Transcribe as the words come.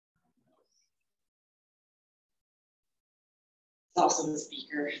also the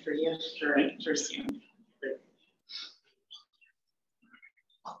speaker for you for Zoom.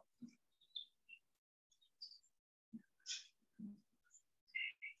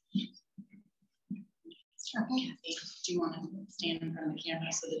 Okay. Do you want to stand in front of the camera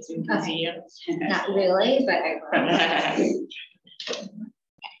so that Zoom can see you? Not really, but I will.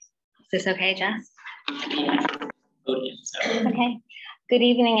 Is this okay, Jess? Okay. Good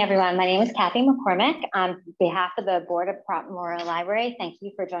evening, everyone. My name is Kathy McCormick. On behalf of the Board of Perrot Memorial Library, thank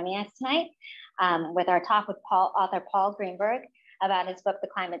you for joining us tonight with our talk with author Paul Greenberg about his book, The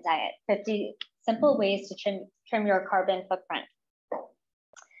Climate Diet, 50 Simple Ways to Trim Your Carbon Footprint.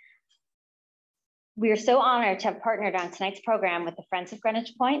 We are so honored to have partnered on tonight's program with the Friends of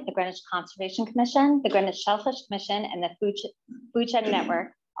Greenwich Point, the Greenwich Conservation Commission, the Greenwich Shellfish Commission, and the Foodshed Network,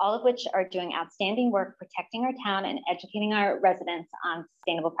 all of which are doing outstanding work protecting our town and educating our residents on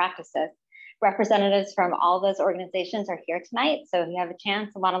sustainable practices. Representatives from all those organizations are here tonight, so if you have a chance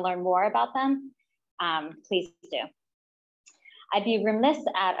and want to learn more about them, please do. I'd be remiss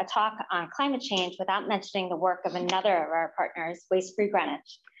at a talk on climate change without mentioning the work of another of our partners, Waste Free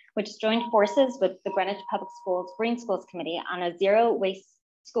Greenwich, which joined forces with the Greenwich Public Schools Green Schools Committee on a zero waste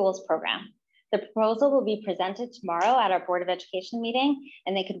schools program. The proposal will be presented tomorrow at our Board of Education meeting,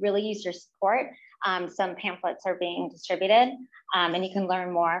 and they could really use your support. Some pamphlets are being distributed, and you can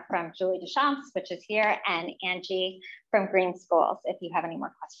learn more from Julie Deschamps, which is here, and Angie from Green Schools, if you have any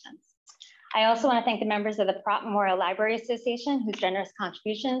more questions. I also want to thank the members of the Perrot Memorial Library Association, whose generous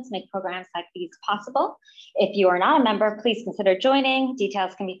contributions make programs like these possible. If you are not a member, please consider joining.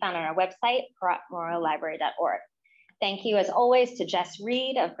 Details can be found on our website, perrotmemoriallibrary.org. Thank you, as always, to Jess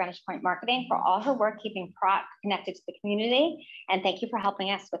Reed of Greenwich Point Marketing for all her work keeping Perrot connected to the community, and thank you for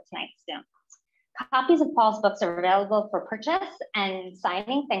helping us with tonight's Zoom. Copies of Paul's books are available for purchase and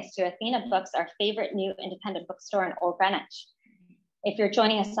signing thanks to Athena Books, our favorite new independent bookstore in Old Greenwich. If you're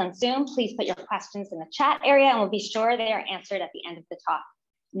joining us on Zoom, please put your questions in the chat area and we'll be sure they are answered at the end of the talk.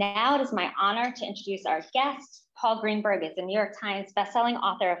 Now it is my honor to introduce our guest. Paul Greenberg is a New York Times bestselling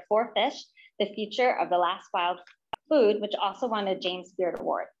author of 4 Fish, The Future of the Last Wild Food, which also won a James Beard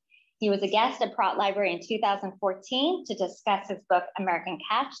Award. He was a guest at Perrot Library in 2014 to discuss his book, American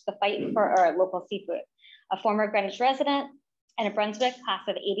Catch, The Fight for Our Local Seafood. A former Greenwich resident and a Brunswick class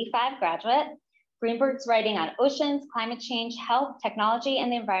of '85 graduate, Greenberg's writing on oceans, climate change, health, technology,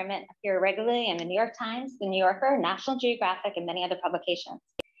 and the environment appear regularly in the New York Times, the New Yorker, National Geographic, and many other publications.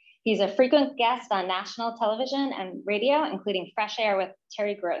 He's a frequent guest on national television and radio, including Fresh Air with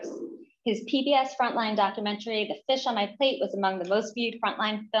Terry Gross. His PBS Frontline documentary, The Fish on My Plate, was among the most viewed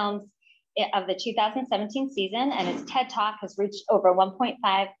Frontline films of the 2017 season, and his TED Talk has reached over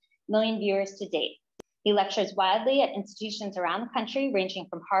 1.5 million viewers to date. He lectures widely at institutions around the country, ranging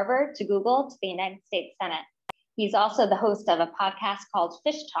from Harvard to Google to the United States Senate. He's also the host of a podcast called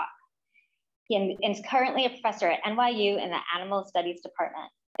Fish Talk. He is currently a professor at NYU in the Animal Studies Department.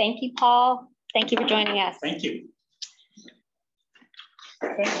 Thank you, Paul. Thank you for joining us. Thank you.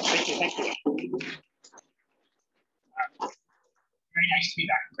 Thank you. Very nice to be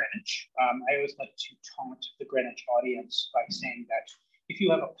back in Greenwich. I always like to taunt the Greenwich audience by saying that if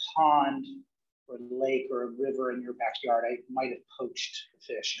you have a pond or a lake or a river in your backyard, I might have poached a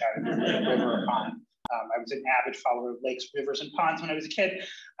fish out of your river or pond. I was an avid follower of lakes, rivers, and ponds when I was a kid.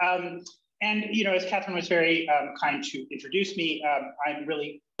 And you know, as Catherine was very kind to introduce me, I'm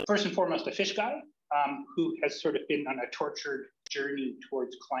really first and foremost a fish guy who has sort of been on a tortured journey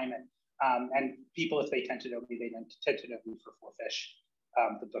towards climate. And people, if they tend to know me, they tend to know me for 4 Fish,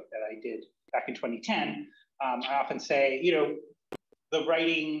 the book that I did back in 2010. I often say, you know, the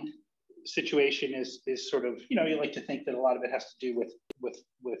writing situation is sort of, you know, you like to think that a lot of it has to do with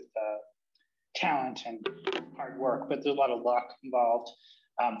talent and hard work, but there's a lot of luck involved.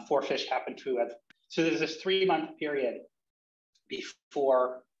 4 Fish happened to have, so there's this 3-month period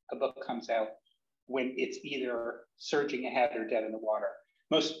before a book comes out when it's either surging ahead or dead in the water.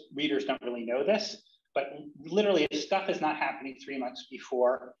 Most readers don't really know this, but literally if stuff is not happening 3 months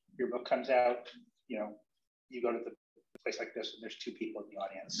before your book comes out, you know, you go to the place like this and there's 2 people in the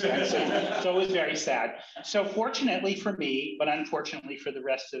audience. So it was very sad. So fortunately for me, but unfortunately for the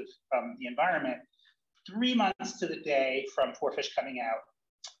rest of the environment, 3 months to the day from 4 Fish coming out,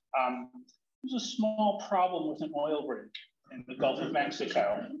 there was a small problem with an oil rig in the Gulf of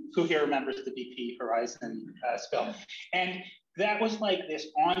Mexico. Who here remembers the BP Horizon spill? And that was like this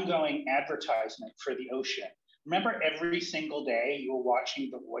ongoing advertisement for the ocean. Remember, every single day you were watching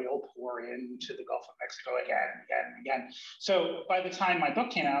the oil pour into the Gulf of Mexico again and again. So by the time my book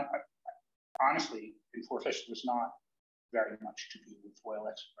came out, honestly, in 4 Fish was not very much to do with oil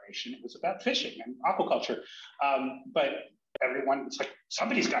exploration. It was about fishing and aquaculture. But everyone, it's like,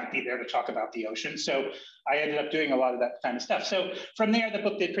 somebody's got to be there to talk about the ocean. So I ended up doing a lot of that kind of stuff. So from there, the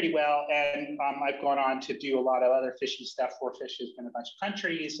book did pretty well. And I've gone on to do a lot of other fishy stuff. For Fish has been a bunch of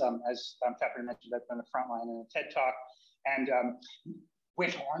countries. As Catherine mentioned, I've done a Frontline and a TED Talk, and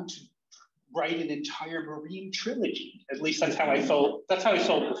went on to write an entire marine trilogy. At least that's how I sold. That's how I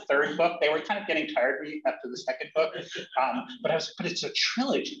sold the third book. They were kind of getting tired of me after the second book, but I was, but it's a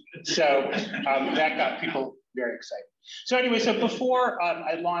trilogy, so that got people very excited. So anyway, so before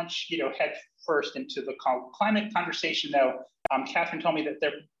I launch, head first into the climate conversation, though, Catherine told me that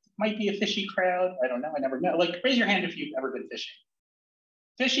there might be a fishy crowd. I don't know. I never know. Like, raise your hand if you've ever been fishing.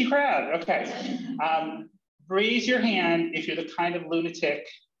 Fishy crowd. Okay. Raise your hand if you're the kind of lunatic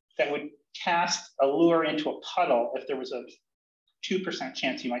that would cast a lure into a puddle if there was a 2%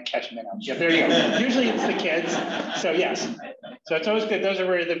 chance you might catch a minnow. Yeah, there you go. Usually it's the kids. So yes. So it's always good. Those are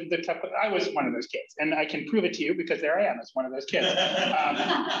where the tough. I was one of those kids, and I can prove it to you because there I am as one of those kids.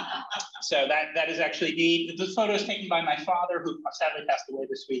 So that is actually me. The photo is taken by my father, who sadly passed away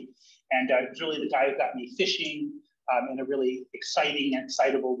this week, and it was really the guy who got me fishing in a really exciting and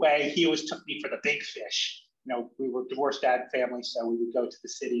excitable way. He always took me for the big fish. We were a divorced dad family, so we would go to the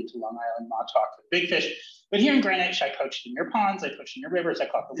city, to Long Island, Montauk for the big fish. But here in Greenwich, I poached in your ponds, I poached in your rivers, I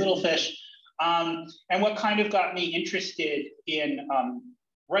caught the little fish. And what kind of got me interested in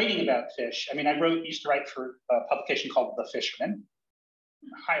writing about fish, I mean, I used to write for a publication called The Fisherman,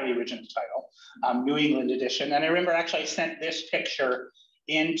 highly original title, New England edition. And I remember actually I sent this picture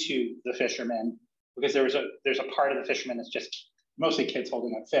into The Fisherman because there's a part of The Fisherman that's just mostly kids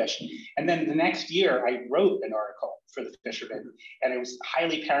holding up fish. And then the next year, I wrote an article for The Fisherman, and I was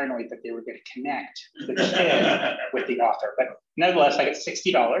highly paranoid that they were going to connect the kid with the author. But nevertheless, I got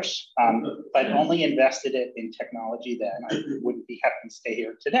 $60, but only invested it in technology then. I wouldn't be happy to stay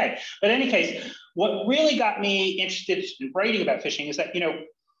here today. But in any case, what really got me interested in writing about fishing is that,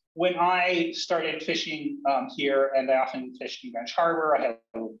 when I started fishing here, and I often fished in Greenwich Harbor, I had a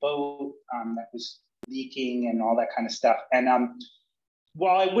little boat that was leaking and all that kind of stuff. And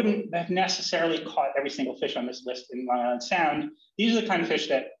while I wouldn't have necessarily caught every single fish on this list in Long Island Sound, these are the kind of fish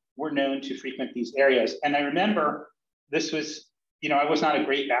that were known to frequent these areas. And I remember this was, I was not a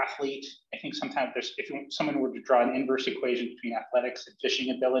great athlete. I think sometimes if someone were to draw an inverse equation between athletics and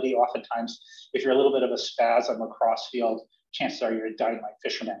fishing ability, oftentimes if you're a little bit of a spaz on the lacrosse field, chances are you're a dynamite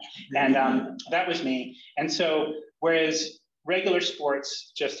fisherman. And that was me. And so, whereas regular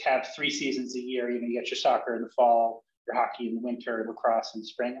sports just have 3 seasons a year. You get your soccer in the fall, your hockey in the winter, lacrosse in the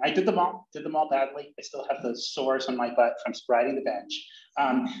spring. I did them all badly. I still have those sores on my butt from riding the bench.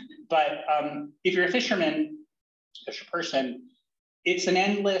 But if you're a fisher person, it's an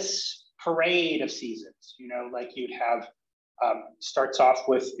endless parade of seasons. Like you'd have, you start off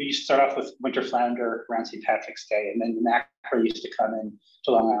with winter flounder around St. Patrick's Day, and then the mackerel used to come in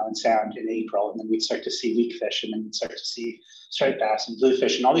to Long Island Sound in April, and then we'd start to see weakfish, and then we'd start to see striped bass and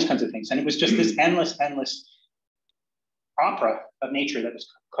bluefish and all these kinds of things. And it was just this endless opera of nature that was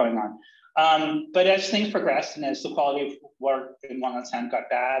going on. But as things progressed, and as the quality of water in Long Island Sound got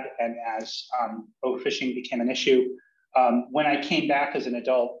bad, and as overfishing became an issue, when I came back as an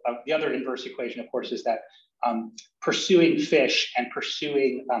adult, the other inverse equation, of course, is that pursuing fish and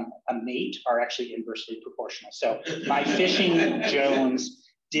pursuing a mate are actually inversely proportional. So my fishing Jones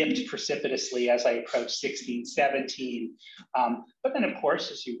dipped precipitously as I approached 16, 17. But then, of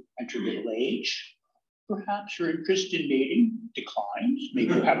course, as you enter middle age, perhaps your interest in mating declines.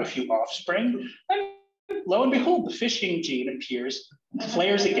 Maybe you have a few offspring. And lo and behold, the fishing gene appears,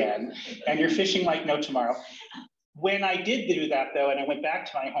 flares again, and you're fishing like no tomorrow. When I did do that, though, and I went back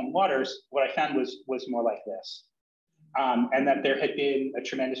to my home waters, what I found was more like this. And that there had been a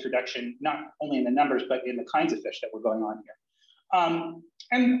tremendous reduction, not only in the numbers, but in the kinds of fish that were going on here.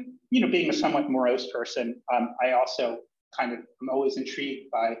 And being a somewhat morose person, I also kind of am always intrigued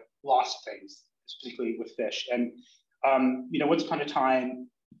by lost things, particularly with fish. And once upon a time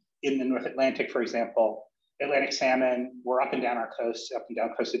in the North Atlantic, for example, Atlantic salmon were up and down our coast, up and down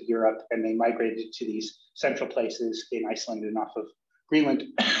coast of Europe, and they migrated to these central places in Iceland and off of Greenland.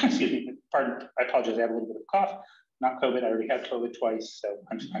 Excuse me, pardon, I apologize, I have a little bit of cough. Not COVID, I already had COVID twice, so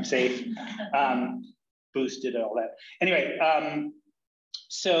I'm safe. Boosted and all that. Anyway,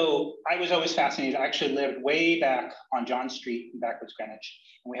 so I was always fascinated. I actually lived way back on John Street in backwoods Greenwich,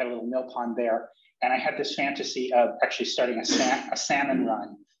 and we had a little mill pond there. And I had this fantasy of actually starting a salmon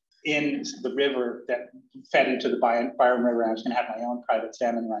run in the river that fed into the Byron River. I was going to have my own private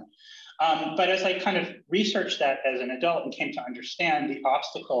salmon run. But as I kind of researched that as an adult and came to understand the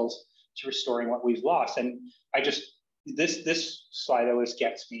obstacles to restoring what we've lost, and I just this slide always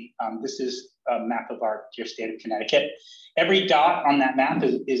gets me. This is a map of our dear state of Connecticut. Every dot on that map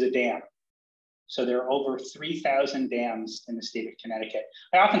is a dam. So there are over 3,000 dams in the state of Connecticut.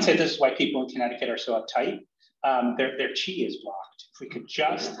 I often say this is why people in Connecticut are so uptight. Their chi is blocked. If we could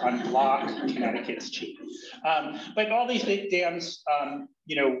just unblock Connecticut's chi. But all these big dams,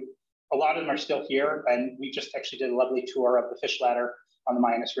 you know, a lot of them are still here. And we just actually did a lovely tour of the fish ladder on the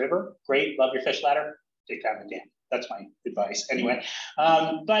Minas River. Great, love your fish ladder, take down the dam. That's my advice anyway.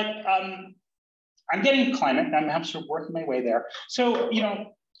 I'm getting climate, I'm sort of working my way there. So, you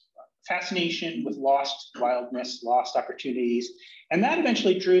know, fascination with lost wildness, lost opportunities. And that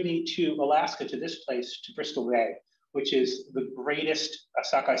eventually drew me to Alaska, to this place, to Bristol Bay, which is the greatest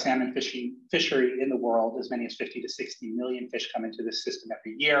sockeye salmon fishery in the world. As many as 50 to 60 million fish come into this system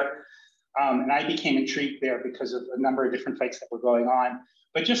every year. And I became intrigued there because of a number of different fights that were going on,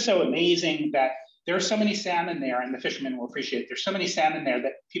 but just so amazing that there are so many salmon there, and the fishermen will appreciate it. There's so many salmon there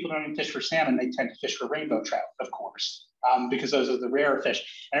that people don't even fish for salmon, they tend to fish for rainbow trout, of course, because those are the rarer fish.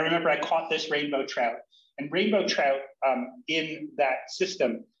 And I remember I caught this rainbow trout, and rainbow trout in that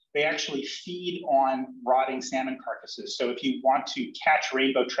system, they actually feed on rotting salmon carcasses. So if you want to catch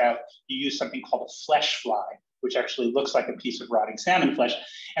rainbow trout, you use something called a flesh fly, which actually looks like a piece of rotting salmon flesh.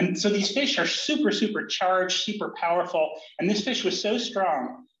 And so these fish are super, super charged, super powerful. And this fish was so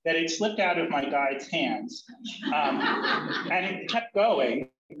strong that it slipped out of my guide's hands. And it kept going,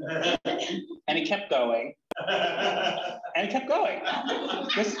 and it kept going, and it kept going.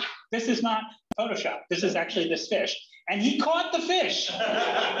 This is not Photoshop. This is actually this fish. And he caught the fish.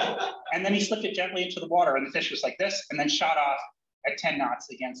 And then he slipped it gently into the water, and the fish was like this, and then shot off at 10 knots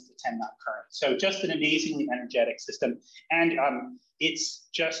against the 10 knot current. So just an amazingly energetic system. And it's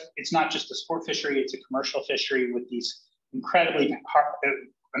not just a sport fishery, it's a commercial fishery with these incredibly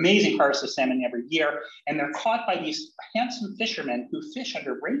amazing harvests of salmon every year. And they're caught by these handsome fishermen who fish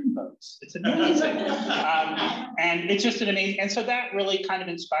under rainbows. It's amazing. And it's just an amazing, and so that really kind of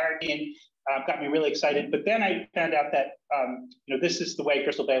inspired me and got me really excited. But then I found out that, you know, this is the way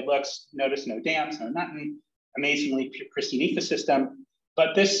Bristol Bay looks. Notice no dams, no nothing. Amazingly pristine ecosystem,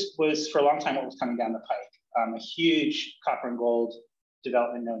 but this was for a long time what was coming down the pike, a huge copper and gold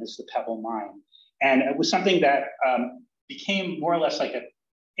development known as the Pebble Mine. And it was something that became more or less like an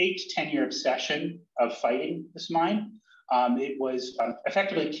 8 to 10 year obsession of fighting this mine. It was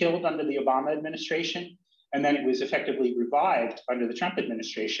effectively killed under the Obama administration, and then it was effectively revived under the Trump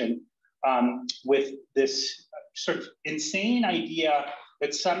administration with this sort of insane idea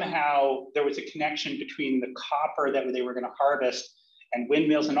that somehow there was a connection between the copper that they were going to harvest and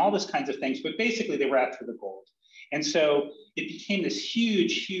windmills and all these kinds of things, but basically they were after the gold. And so it became this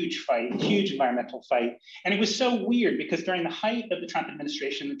huge, huge fight, huge environmental fight. And it was so weird because during the height of the Trump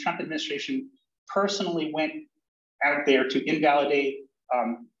administration personally went out there to invalidate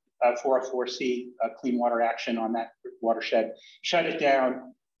 404C clean water action on that watershed, shut it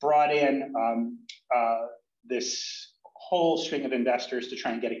down, brought in this whole string of investors to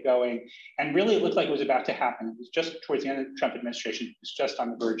try and get it going. And really it looked like it was about to happen. It was just towards the end of the Trump administration. It was just on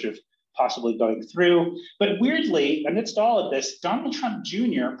the verge of possibly going through. But weirdly, amidst all of this, Donald Trump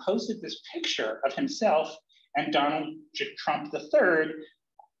Jr. posted this picture of himself and Donald Trump III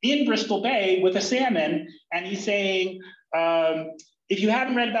in Bristol Bay with a salmon. And he's saying, if you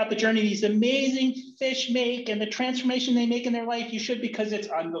haven't read about the journey these amazing fish make and the transformation they make in their life, you should, because it's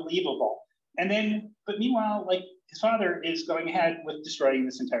unbelievable. And then, but meanwhile, like, his father is going ahead with destroying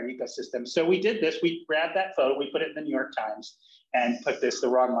this entire ecosystem. So we did this, we grabbed that photo, we put it in the New York Times and put this, the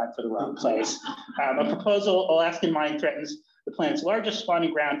wrong line for the wrong place. A proposal, Alaskan mine threatens the planet's largest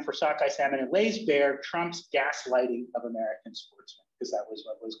spawning ground for sockeye salmon and lays bare Trump's gaslighting of American sportsmen, because that was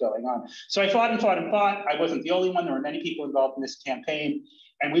what was going on. So I fought and fought and fought. I wasn't the only one, there were many people involved in this campaign,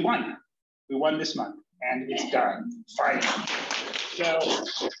 and we won. We won this month, and it's done, finally. So,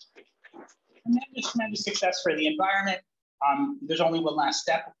 tremendous success for the environment. There's only one last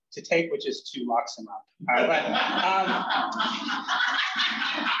step to take, which is to lock them up.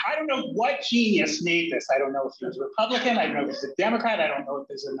 I don't know what genius made this. I don't know if he was a Republican. I don't know if he's a Democrat. I don't know if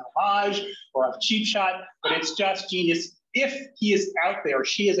there's an homage or a cheap shot, but it's just genius. If he is out there or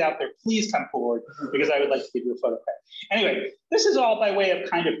she is out there, please come forward, because I would like to give you a photograph. Anyway, this is all by way of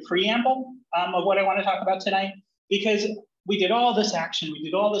kind of preamble of what I want to talk about tonight, because we did all this action, we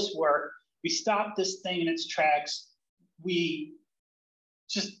did all this work. We stopped this thing in its tracks. We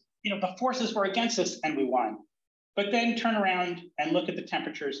just, you know, the forces were against us and we won. But then turn around and look at the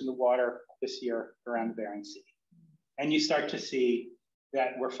temperatures in the water this year around the Bering Sea. And you start to see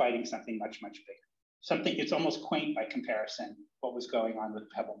that we're fighting something much, much bigger. Something, it's almost quaint by comparison, what was going on with the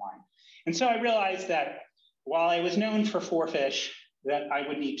Pebble Mine. And so I realized that while I was known for 4 fish, that I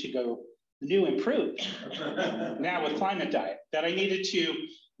would need to go new improved now with climate diet, that I needed to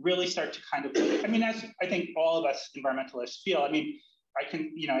really start to kind of, I mean, as I think all of us environmentalists feel, I mean, I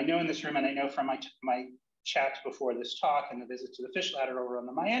can, you know, I know in this room, and I know from my chat before this talk and the visit to the fish ladder over on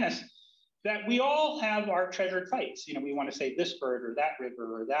the Mianus, that we all have our treasured fights. You know, we want to save this bird or that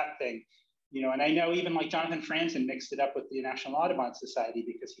river or that thing, you know, and I know even like Jonathan Franzen mixed it up with the National Audubon Society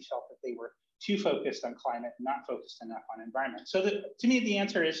because he felt that they were too focused on climate and not focused enough on environment. So to me, the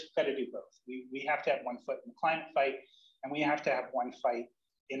answer is got to do both. We have to have one foot in the climate fight, and we have to have one fight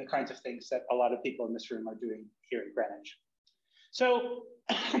in the kinds of things that a lot of people in this room are doing here in Greenwich. So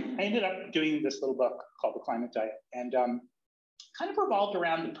I ended up doing this little book called The Climate Diet, and kind of revolved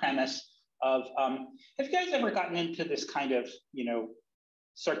around the premise of, have you guys ever gotten into this kind of, you know,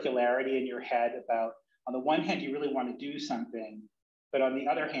 circularity in your head about, on the one hand, you really want to do something, but on the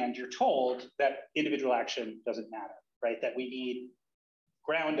other hand, you're told that individual action doesn't matter, right? That we need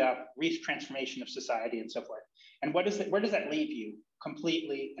ground up transformation of society and so forth. And what is that, where does that leave you?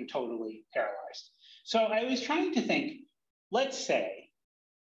 Completely and totally paralyzed. So I was trying to think, let's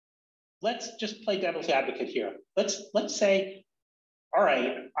just play devil's advocate here. Let's say, all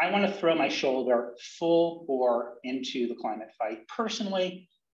right, I want to throw my shoulder full bore into the climate fight personally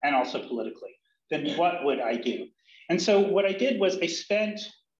and also politically. Then what would I do? And so what I did was I spent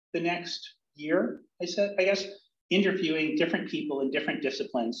the next year, I guess, interviewing different people in different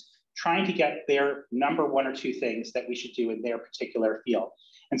disciplines, trying to get their number 1 or 2 things that we should do in their particular field.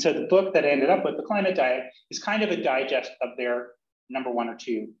 And so the book that I ended up with, The Climate Diet, is kind of a digest of their number 1 or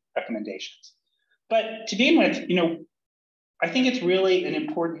 2 recommendations. But to begin with, you know, I think it's really an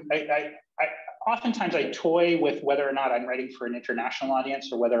important, oftentimes I toy with whether or not I'm writing for an international audience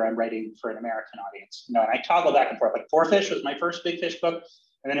or whether I'm writing for an American audience. You know, and I toggle back and forth. Like 4 Fish was my first big fish book,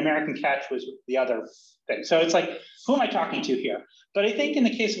 and then American Catch was the other thing. So it's like, who am I talking to here? But I think in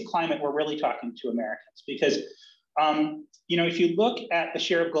the case of climate, we're really talking to Americans because, you know, if you look at the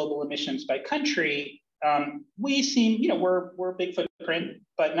share of global emissions by country, we seem, you know, we're a big footprint,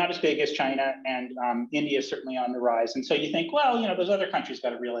 but not as big as China, and India is certainly on the rise. And so you think, well, you know, those other countries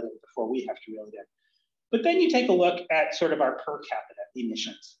got to reel it in before we have to reel it in. But then you take a look at sort of our per capita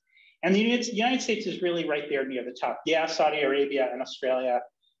emissions. And the United States is really right there near the top. Yeah, Saudi Arabia and Australia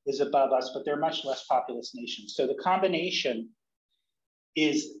is above us, but they're much less populous nations. So the combination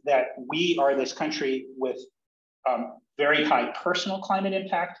is that we are this country with very high personal climate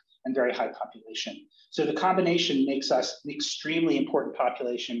impact and very high population. So the combination makes us an extremely important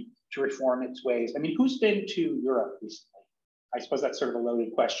population to reform its ways. I mean, who's been to Europe recently? I suppose that's sort of a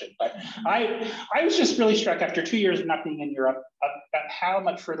loaded question, but I was just really struck after 2 years of not being in Europe at how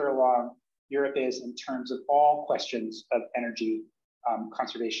much further along Europe is in terms of all questions of energy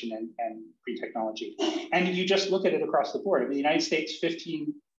conservation and green technology. And you just look at it across the board. In the United States,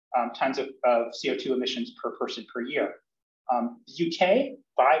 15 tons of CO2 emissions per person per year. The UK,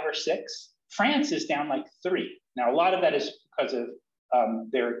 5 or 6. France is down like 3. Now, a lot of that is because of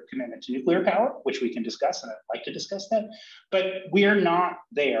their commitment to nuclear power, which we can discuss, and I'd like to discuss that. But we're not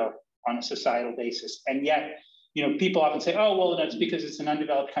there on a societal basis. And yet, you know, people often say, oh, well, that's because it's an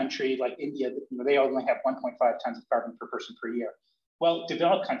undeveloped country like India, you know, they only have 1.5 tons of carbon per person per year. Well,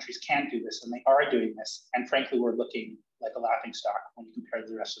 developed countries can do this, and they are doing this. And frankly, we're looking like a laughingstock when you compare to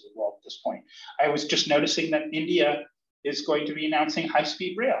the rest of the world at this point. I was just noticing that India is going to be announcing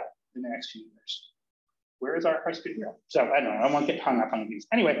high-speed rail in the next few years. Where is our high-speed rail? So I don't know, I won't get hung up on these.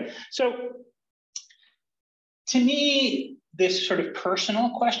 Anyway, so to me, this sort of personal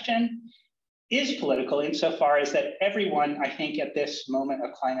question is political insofar as that everyone, I think, at this moment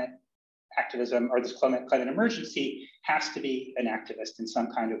of climate activism or this climate emergency has to be an activist in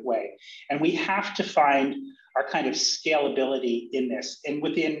some kind of way. And we have to find our kind of scalability in this, and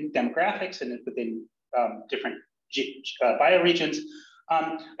within demographics and within different bioregions.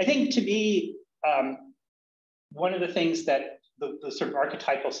 I think to me, one of the things that the sort of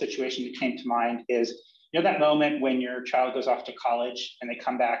archetypal situation that came to mind is, you know, that moment when your child goes off to college and they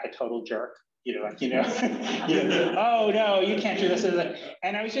come back a total jerk, you know, like, you know, oh no, you can't do this.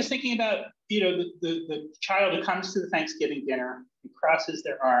 And I was just thinking about, you know, the child who comes to the Thanksgiving dinner and crosses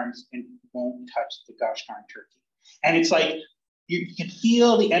their arms and won't touch the gosh darn turkey. And it's like, you can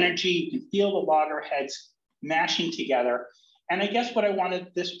feel the energy, you can feel the loggerheads mashing together. And I guess what I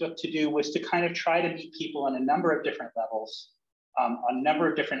wanted this book to do was to kind of try to meet people on a number of different levels, on a number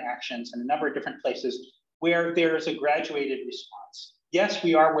of different actions and a number of different places where there is a graduated response. Yes,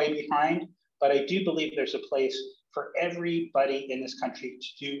 we are way behind, but I do believe there's a place for everybody in this country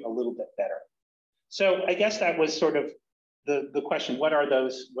to do a little bit better. So I guess that was sort of the question, what are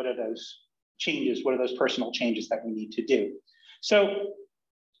those changes, what are those personal changes that we need to do? So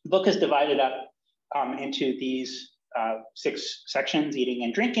the book is divided up into these 6 sections: eating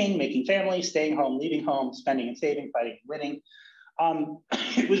and drinking, making family, staying home, leaving home, spending and saving, fighting and winning.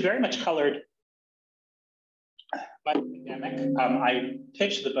 It was very much colored by the pandemic. I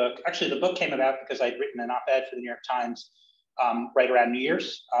pitched the book. Actually, the book came about because I'd written an op-ed for the New York Times right around New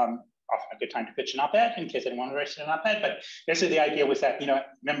Year's. Often a good time to pitch an op-ed in case anyone wants to write an op-ed. But basically, the idea was that,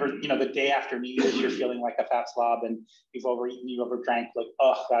 remember, the day after New Year's, you're feeling like a fat slob and you've overeaten, you overdrank, like,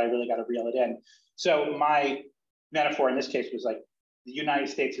 oh, God, I really got to reel it in. So my metaphor in this case was like, the United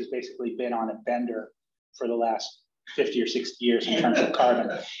States has basically been on a bender for the last 50 or 60 years in terms of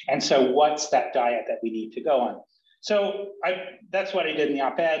carbon. And so what's that diet that we need to go on? So that's what I did in the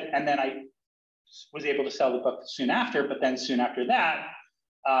op-ed. And then I was able to sell the book soon after, but then soon after that,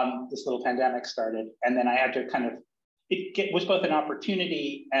 this little pandemic started. And then I had to kind of, it was both an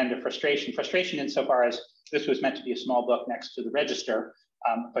opportunity and a frustration. Frustration insofar as this was meant to be a small book next to the register,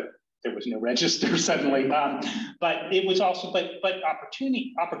 but there was no register suddenly. But it was also, but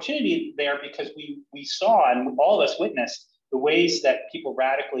opportunity there, because we saw and all of us witnessed the ways that people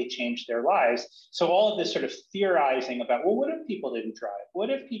radically changed their lives. So all of this sort of theorizing about, well, what if people didn't drive? What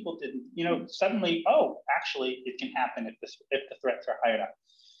if people didn't, suddenly, oh, actually it can happen if the threats are high enough.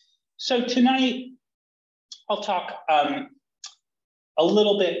 So tonight I'll talk a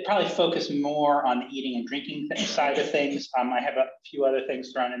little bit, probably focus more on the eating and drinking side of things. I have a few other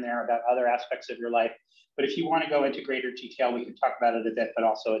things thrown in there about other aspects of your life, but if you want to go into greater detail, we can talk about it a bit, but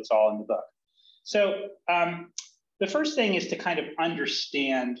also it's all in the book. So the first thing is to kind of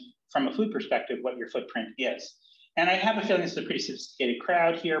understand from a food perspective what your footprint is. And I have a feeling this is a pretty sophisticated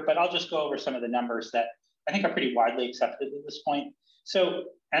crowd here, but I'll just go over some of the numbers that I think are pretty widely accepted at this point. So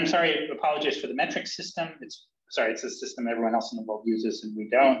I'm sorry, I apologize for the metric system. It's a system everyone else in the world uses and we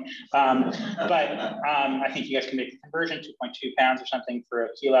don't. I think you guys can make the conversion, 2.2 pounds or something for a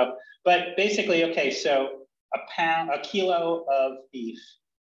kilo. But basically, okay, so a kilo of beef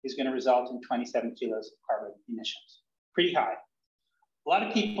is going to result in 27 kilos of carbon emissions. Pretty high. A lot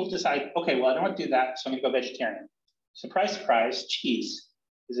of people decide, okay, well, I don't want to do that, so I'm going to go vegetarian. Surprise, surprise, cheese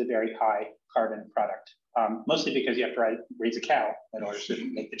is a very high carbon product, mostly because you have to raise a cow in order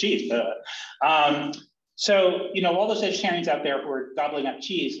to make the cheese. So, all those vegetarians out there who are gobbling up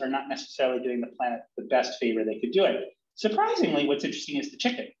cheese are not necessarily doing the planet the best favor they could do it. Surprisingly, what's interesting is the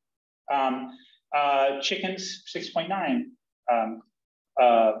chicken. Chicken's 6.9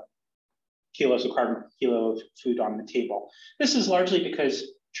 kilos of carbon per kilo of food on the table. This is largely because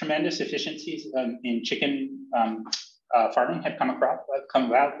tremendous efficiencies in chicken farming have come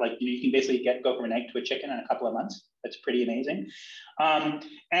about. Like, you can basically go from an egg to a chicken in a couple of months. That's pretty amazing. And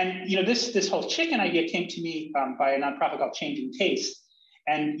this whole chicken idea came to me by a nonprofit called Changing Taste.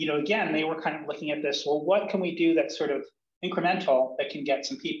 And again, they were kind of looking at this. Well, what can we do that's sort of incremental that can get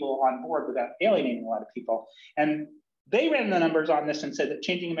some people on board without alienating a lot of people? And they ran the numbers on this and said that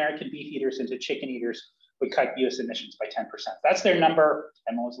changing American beef eaters into chicken eaters would cut US emissions by 10%. That's their number.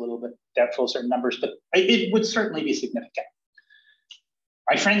 I'm always a little bit doubtful of certain numbers, but it would certainly be significant.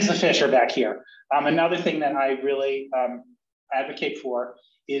 My friends the fish are back here. Another thing that I really advocate for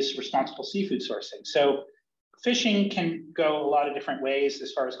is responsible seafood sourcing. So fishing can go a lot of different ways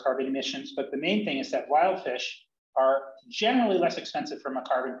as far as carbon emissions, but the main thing is that wild fish are generally less expensive from a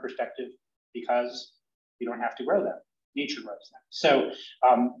carbon perspective because you don't have to grow them. Nature grows them. So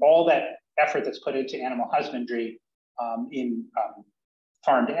all that effort that's put into animal husbandry in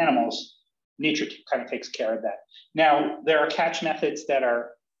farmed animals, nature kind of takes care of that. Now, there are catch methods that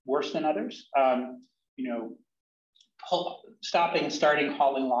are worse than others. Stopping and starting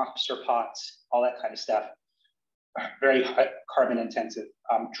hauling lobster pots, all that kind of stuff, very carbon intensive.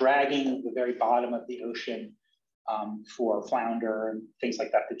 Dragging the very bottom of the ocean for flounder and things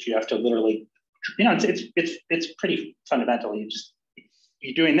like that, that you have to literally, it's pretty fundamental.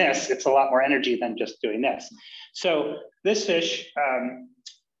 You're doing this, it's a lot more energy than just doing this. So this fish,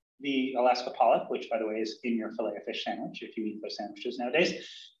 the Alaska pollock, which by the way is in your filet of fish sandwich, if you eat those sandwiches nowadays,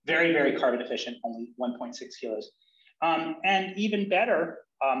 very, very carbon efficient, only 1.6 kilos. And even better,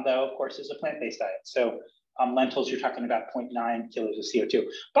 though, of course, is a plant-based diet. So lentils, you're talking about 0.9 kilos of CO2.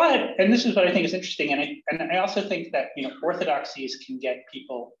 But, and this is what I think is interesting, and I also think that orthodoxies can get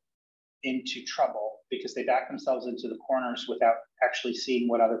people into trouble because they back themselves into the corners without actually seeing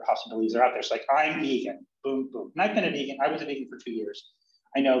what other possibilities are out there. It's like, I'm vegan, boom, boom. And I've been a vegan, I was a vegan for 2 years.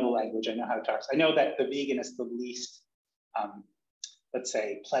 I know the language, I know how to talk. I know that the vegan is the least, let's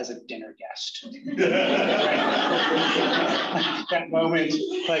say, pleasant dinner guest. That moment,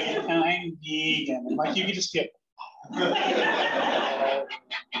 like, I'm vegan, and like, you can just get,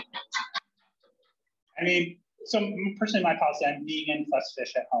 I mean, so personally, my policy, I'm vegan plus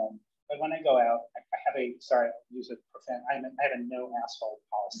fish at home. But when I go out, I have a, sorry, I'll use a profound, I have a no asshole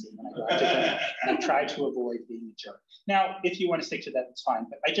policy when I go out to dinner, and I try to avoid being a jerk. Now, if you want to stick to that, it's fine.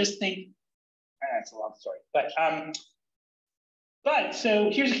 But I just think, it's a long story. But so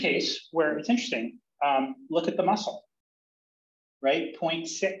here's a case where it's interesting. Look at the mussel, right?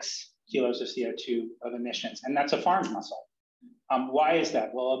 0.6 kilos of CO2 of emissions, and that's a farmed mussel. Why is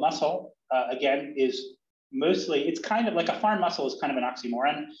that? Well, a mussel, again, is mostly, it's kind of like a farm mussel is kind of an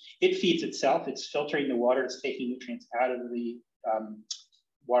oxymoron. It feeds itself, it's filtering the water, it's taking nutrients out of the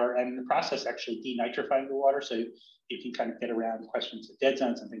water, and in the process actually denitrifying the water, so you can kind of get around questions of dead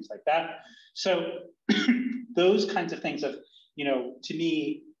zones and things like that. So those kinds of things of, you know, to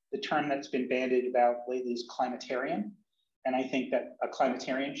me, the term that's been bandied about lately is climatarian. And I think that a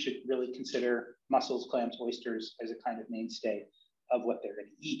climatarian should really consider mussels, clams, oysters as a kind of mainstay of what they're going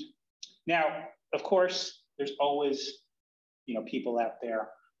to eat. Now, of course, there's always, you know, people out there.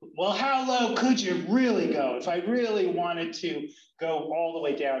 Well, how low could you really go? If I really wanted to go all the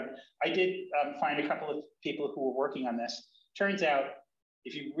way down, I did find a couple of people who were working on this. Turns out,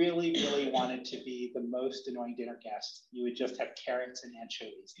 if you really, really wanted to be the most annoying dinner guest, you would just have carrots and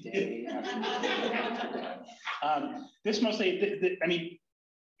anchovies day after day. This mostly, I mean,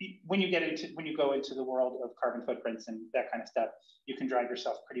 when you go into the world of carbon footprints and that kind of stuff, you can drive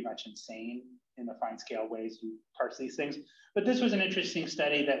yourself pretty much insane in the fine scale ways you parse these things. But this was an interesting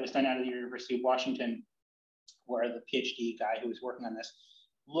study that was done out of the University of Washington, where the PhD guy who was working on this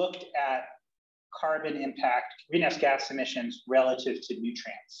looked at carbon impact, greenhouse gas emissions relative to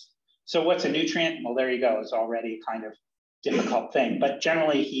nutrients. So what's a nutrient? Well, there you go, it's already a kind of difficult thing. But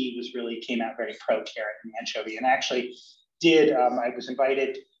generally, he was really came out very pro carrot and anchovy, and actually did, I was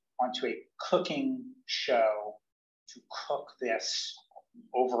invited onto a cooking show to cook this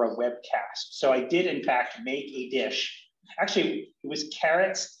over a webcast. So I did, in fact, make a dish. Actually, it was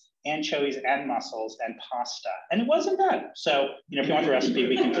carrots, anchovies, and mussels, and pasta. And it wasn't bad. So, you know, if you want the recipe,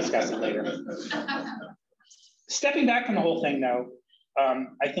 we can discuss it later. Stepping back from the whole thing, though,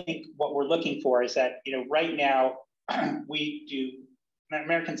 I think what we're looking for is that, you know, right now,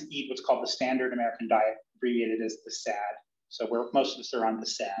 Americans eat what's called the standard American diet, abbreviated as the SAD. So most of us are on the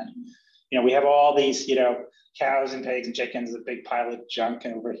SAD. You know, we have all these, you know, cows and pigs and chickens, a big pile of junk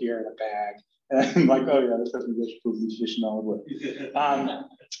over here in a bag. And I'm like, oh yeah, this has vegetables and fish and olive oil.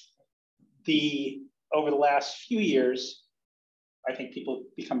 Over the last few years, I think people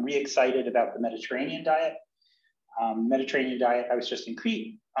become re-excited about the Mediterranean diet. Mediterranean diet, I was just in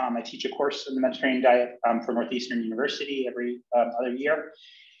Crete. I teach a course in the Mediterranean diet for Northeastern University every other year.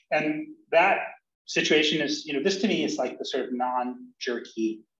 And that situation is, you know, this to me is like the sort of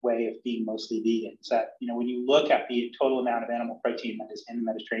non-jerky way of being mostly vegan. Is that, you know, when you look at the total amount of animal protein that is in the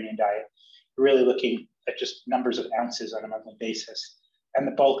Mediterranean diet, you're really looking at just numbers of ounces on a monthly basis. And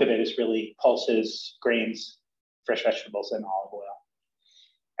the bulk of it is really pulses, grains, fresh vegetables, and olive oil.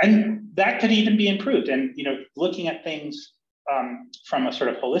 And that could even be improved. And, you know, looking at things from a sort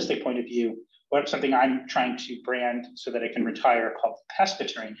of holistic point of view, something I'm trying to brand so that I can retire called the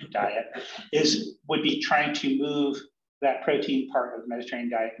pescatarian diet would be trying to move that protein part of the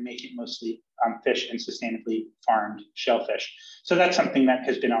Mediterranean diet and make it mostly fish and sustainably farmed shellfish. So that's something that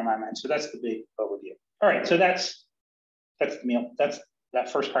has been on my mind. So that's the big overview. All right, so that's the meal. That's that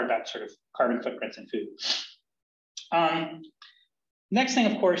first part about sort of carbon footprints in food. Next thing,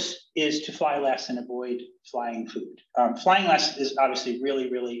 of course, is to fly less and avoid flying food. Flying less is obviously really,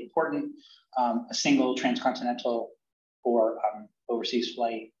 really important. A single transcontinental or overseas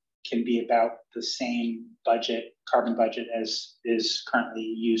flight can be about the same carbon budget as is currently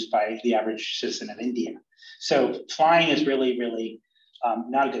used by the average citizen of India. So flying is really, really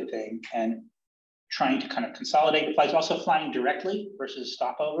not a good thing. And trying to kind of consolidate the flights, also flying directly versus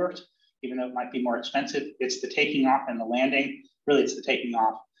stopovers, even though it might be more expensive. It's the taking off and the landing. Really, it's the taking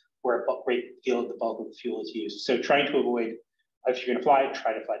off where a great deal of the bulk of the fuel is used. So trying to avoid, if you're going to fly,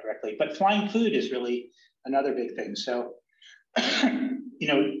 try to fly directly. But flying food is really another big thing. So, you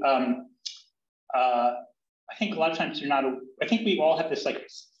know, I think a lot of times I think we all have this like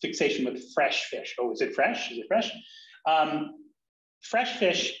fixation with fresh fish. Oh, is it fresh? Is it fresh? Fresh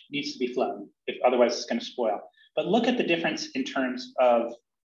fish needs to be flown, otherwise it's going to spoil. But look at the difference in terms of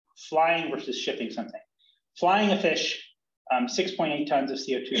flying versus shipping something. Flying a fish, 6.8 tons of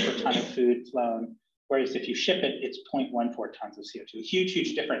CO2 per ton of food flown, whereas if you ship it, it's 0.14 tons of CO2. Huge,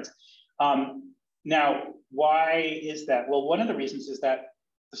 huge difference. Now, why is that? Well, one of the reasons is that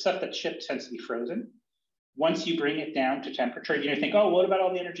the stuff that's shipped tends to be frozen. Once you bring it down to temperature, you think, oh, what about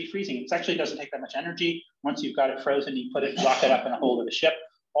all the energy freezing? It actually doesn't take that much energy. Once you've got it frozen, you lock it up in a hold of the ship.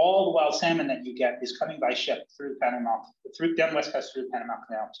 all the wild salmon that you get is coming by ship through Panama, down the West Coast through the Panama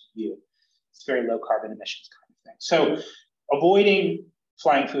Canal to you. It's very low carbon emissions kind of thing. So avoiding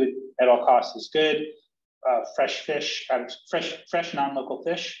flying food at all costs is good. Fresh fish, fresh non-local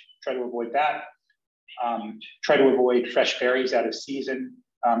fish, try to avoid that. Try to avoid fresh berries out of season.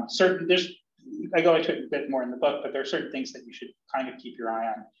 I go into it a bit more in the book, but there are certain things that you should kind of keep your eye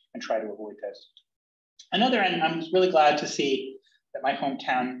on and try to avoid those. Another end, I'm really glad to see that my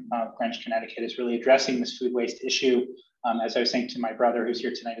hometown, Greenwich, Connecticut, is really addressing this food waste issue. As I was saying to my brother, who's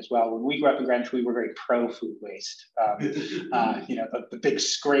here tonight as well, when we grew up in Greenwich, we were very pro food waste. The big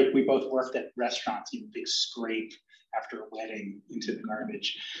scrape, we both worked at restaurants, big scrape after a wedding into the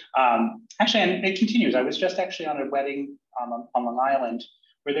garbage. Actually, and it continues. I was just actually on a wedding on Long Island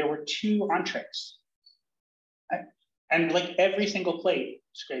where there were 2 entrees. And like every single plate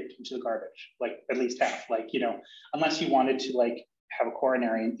scraped into the garbage, like at least half, unless you wanted to have a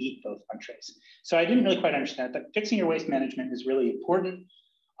coronary and eat both entrees. So I didn't really quite understand it, but fixing your waste management is really important.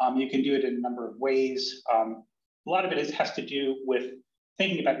 You can do it in a number of ways. A lot of it has to do with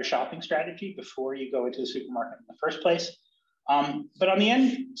thinking about your shopping strategy before you go into the supermarket in the first place. But on the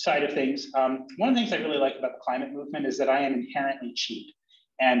end side of things, one of the things I really like about the climate movement is that I am inherently cheap.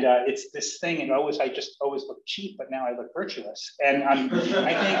 And it's this thing, and I just always look cheap, but now I look virtuous. And I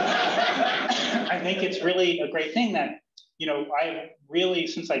think it's really a great thing that, I really,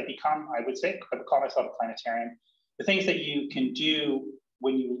 since I would say, I would call myself a planetarian, the things that you can do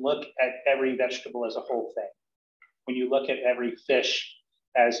when you look at every vegetable as a whole thing, when you look at every fish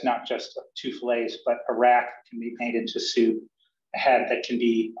as not just 2 fillets, but a rack can be made into soup, a head that can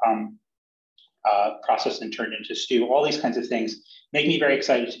be processed and turned into stew, all these kinds of things make me very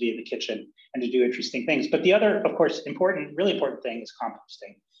excited to be in the kitchen and to do interesting things. But the other, of course, really important thing is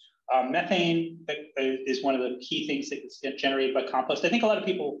composting. Methane is one of the key things that gets generated by compost. I think a lot of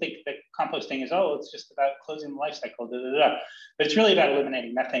people think that composting is, it's just about closing the life cycle, but it's really about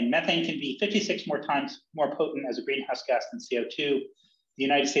eliminating methane. Methane can be 56 more times more potent as a greenhouse gas than CO2. The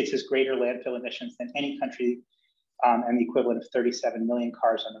United States has greater landfill emissions than any country and the equivalent of 37 million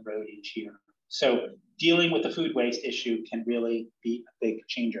cars on the road each year. So dealing with the food waste issue can really be a big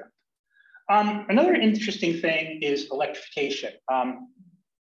changer. Another interesting thing is electrification.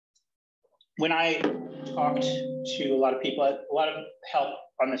 When I talked to a lot of people, a lot of help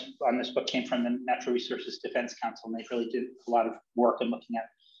on this book came from the Natural Resources Defense Council, and they really did a lot of work in looking at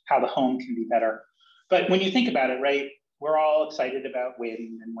how the home can be better. But when you think about it, right, we're all excited about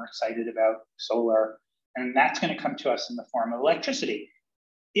wind and we're excited about solar, and that's going to come to us in the form of electricity.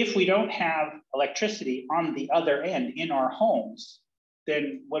 If we don't have electricity on the other end in our homes,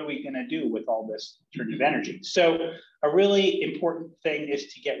 then what are we going to do with all this alternative energy? So a really important thing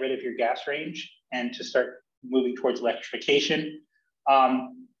is to get rid of your gas range and to start moving towards electrification. A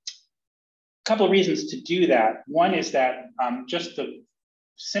couple of reasons to do that. One is that just the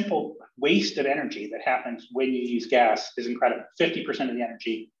simple waste of energy that happens when you use gas is incredible. 50% of the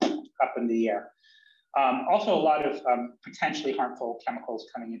energy up in the air. Also, a lot of potentially harmful chemicals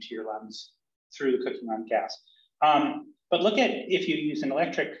coming into your lungs through the cooking on gas. But look at if you use an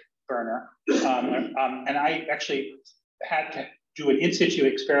electric burner, and I actually had to do an in situ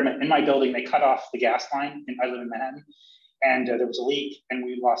experiment in my building. They cut off the gas line, and I live in Manhattan, and there was a leak, and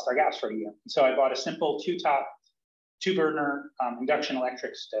we lost our gas for a year. So I bought a simple 2-burner induction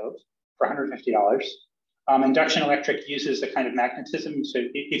electric stove for $150. Induction electric uses a kind of magnetism. So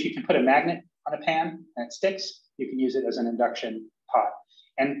if you can put a magnet on a pan and it sticks, you can use it as an induction pot.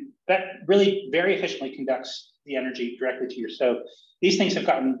 And that really very efficiently conducts the energy directly to your stove. These things have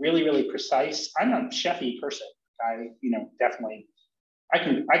gotten really, really precise. I'm a chefy person. Definitely, I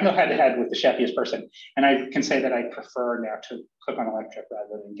can go head to head with the chefiest person. And I can say that I prefer now to cook on electric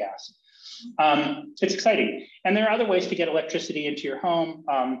rather than gas. It's exciting. And there are other ways to get electricity into your home.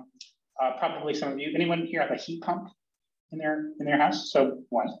 Probably some of you, anyone here have a heat pump in their house? So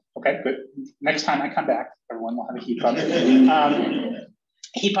one, okay, good. Next time I come back, everyone will have a heat pump.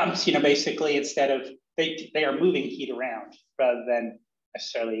 Heat pumps, basically instead of, they are moving heat around rather than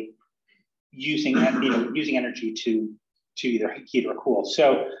necessarily using energy to either heat or cool.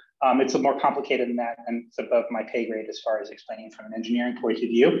 So it's a more complicated than that, and it's above my pay grade as far as explaining from an engineering point of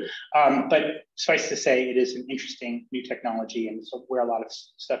view. But suffice to say, it is an interesting new technology, and so where a lot of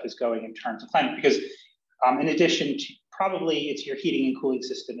stuff is going in terms of climate, because in addition to probably it's your heating and cooling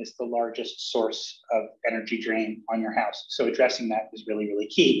system is the largest source of energy drain on your house. So addressing that is really, really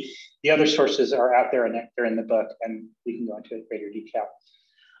key. The other sources are out there and they're in the book, and we can go into it greater detail.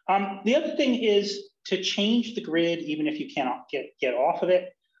 The other thing is to change the grid, even if you cannot get off of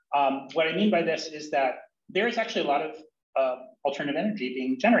it. What I mean by this is that there is actually a lot of alternative energy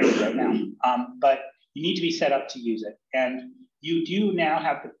being generated right now. But you need to be set up to use it. And you do now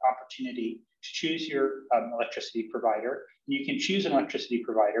have the opportunity to choose your electricity provider. And you can choose an electricity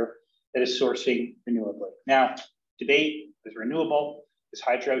provider that is sourcing renewably. Now, debate is renewable, is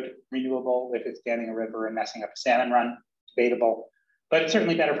hydro renewable if it's damming a river and messing up a salmon run, debatable, but it's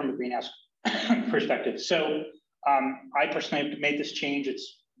certainly better from a greenhouse perspective. So I personally have made this change.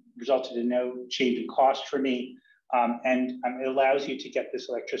 It's resulted in no change in cost for me. And it allows you to get this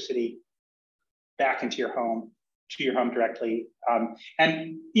electricity back into your home, to your home directly.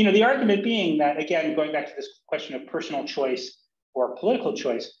 And the argument being that, again, going back to this question of personal choice or political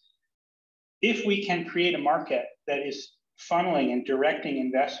choice, if we can create a market that is funneling and directing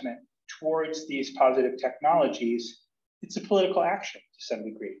investment towards these positive technologies, it's a political action to some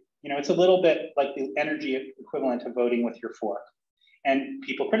degree. It's a little bit like the energy equivalent of voting with your fork. And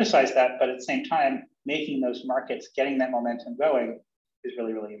people criticize that, but at the same time, making those markets, getting that momentum going is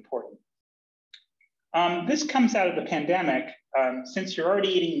really, really important. This comes out of the pandemic. Since you're already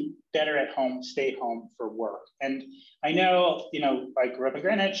eating better at home, stay home for work. And I know, I grew up in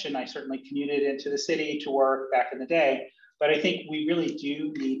Greenwich and I certainly commuted into the city to work back in the day, but I think we really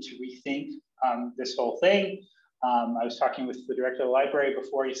do need to rethink this whole thing. I was talking with the director of the library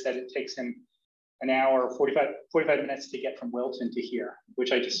before. He said it takes him an hour or 45 minutes to get from Wilton to here,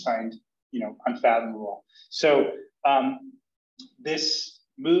 which I just find, unfathomable. So this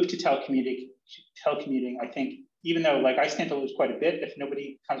move to telecommuting, I think, even though I stand to lose quite a bit if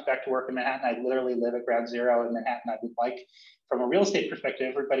nobody comes back to work in Manhattan, I literally live at ground zero in Manhattan. I would like, from a real estate perspective,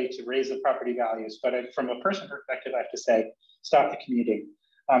 everybody to raise the property values. But from a personal perspective, I have to say, stop the commuting.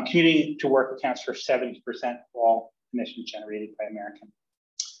 Commuting to work accounts for 70% of all emissions generated by Americans.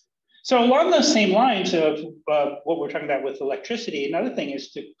 So along those same lines of what we're talking about with electricity, another thing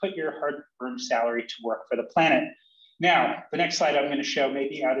is to put your hard-earned salary to work for the planet. Now, the next slide I'm going to show may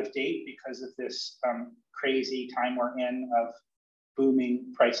be out of date because of this crazy time we're in of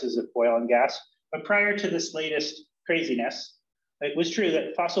booming prices of oil and gas. But prior to this latest craziness, it was true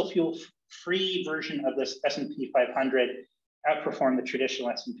that fossil fuel-free version of this S&P 500 outperformed the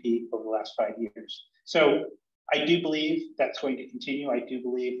traditional S&P over the last 5 years. So I do believe that's going to continue. I do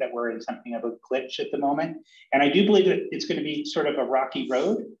believe that we're in something of a glitch at the moment. And I do believe that it's going to be sort of a rocky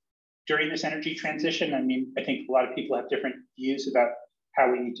road during this energy transition. I mean, I think a lot of people have different views about how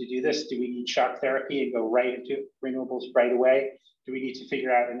we need to do this. Do we need shock therapy and go right into renewables right away? Do we need to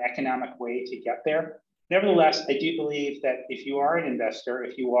figure out an economic way to get there? Nevertheless, I do believe that if you are an investor,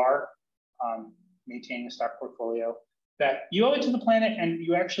 if you are maintaining a stock portfolio, that you owe it to the planet and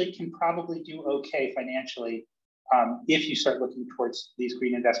you actually can probably do okay financially if you start looking towards these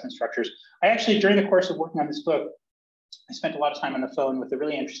green investment structures. I actually, during the course of working on this book, I spent a lot of time on the phone with a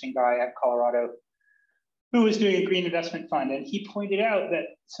really interesting guy at Colorado who was doing a green investment fund. And he pointed out that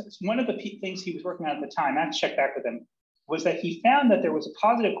one of the things he was working on at the time, I have to check back with him, was that he found that there was a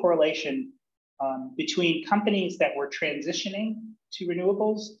positive correlation between companies that were transitioning to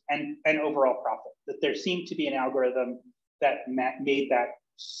renewables and overall profit, that there seemed to be an algorithm that made that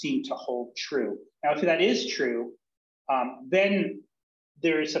seem to hold true. Now, if that is true, then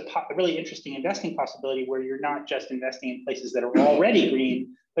there's a really interesting investing possibility where you're not just investing in places that are already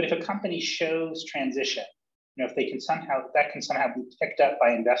green, but if a company shows transition, if they can somehow, that can somehow be picked up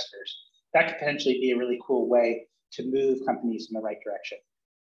by investors, that could potentially be a really cool way to move companies in the right direction.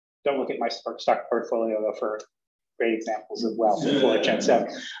 Don't look at my stock portfolio though for great examples of wealth and fortune. So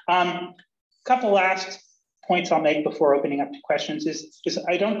couple last points I'll make before opening up to questions is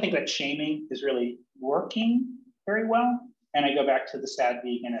I don't think that shaming is really working very well. And I go back to the sad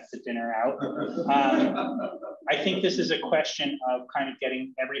vegan at the dinner out. I think this is a question of kind of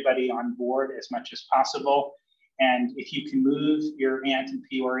getting everybody on board as much as possible. And if you can move your aunt in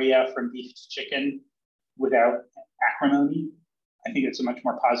Peoria from beef to chicken without acrimony, I think it's a much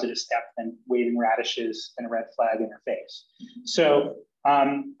more positive step than waving radishes and a red flag in her face. So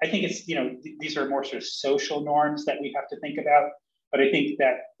I think it's, these are more sort of social norms that we have to think about. But I think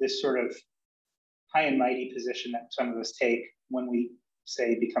that this sort of high and mighty position that some of us take when we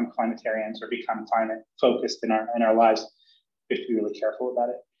say become climatarians or become climate focused in our lives, we have to be really careful about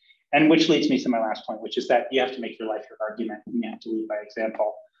it. And which leads me to my last point, which is that you have to make your life your argument and you have to lead by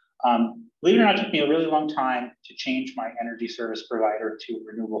example. Believe it or not, it took me a really long time to change my energy service provider to a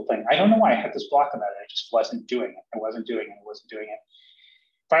renewable thing. I don't know why I had this block about it. I just wasn't doing it. I wasn't doing it.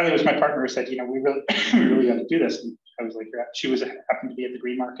 Finally, it was my partner who said, we really, really got to do this. And I was like, she happened to be at the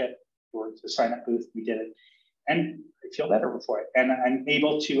green market or the sign-up booth. We did it. And I feel better for it. And I'm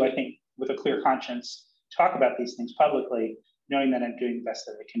able to, I think, with a clear conscience, talk about these things publicly, knowing that I'm doing the best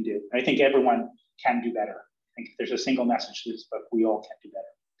that I can do. And I think everyone can do better think if there's a single message to this book, we all can do better.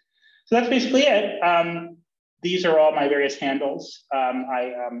 So that's basically it. These are all my various handles.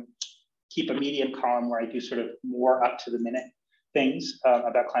 I keep a Medium column where I do sort of more up to the minute things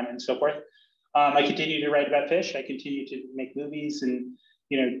about climate and so forth. I continue to write about fish. I continue to make movies and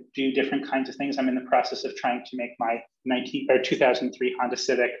do different kinds of things. I'm in the process of trying to make my 2003 Honda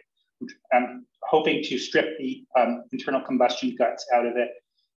Civic. I'm hoping to strip the internal combustion guts out of it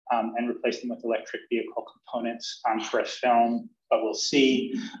and replace them with electric vehicle components for a film, but we'll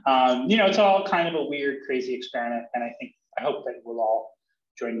see. It's all kind of a weird, crazy experiment, and I hope that we'll all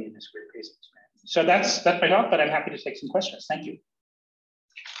join me in this weird, crazy experiment. So that's my talk, but I'm happy to take some questions. Thank you.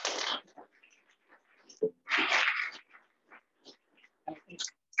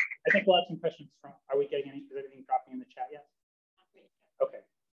 I think we'll have some questions from, are we getting is anything dropping in the chat yet? Okay,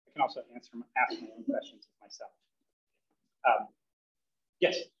 I can also ask my own questions myself.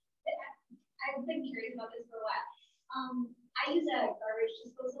 Yes? I've been curious about this for a while. I use a garbage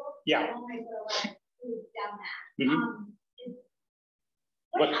disposal. Yeah. I only put a lot of food down that. Mm-hmm.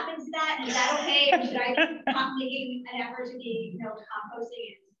 What happens to that? Is that okay? Or should I keep making an effort to be,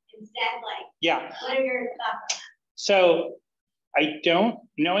 composting instead? Like, yeah. What are your thoughts on that? So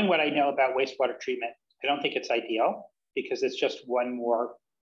knowing what I know about wastewater treatment, I don't think it's ideal because it's just one more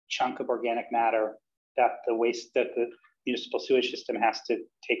chunk of organic matter that the municipal sewage system has to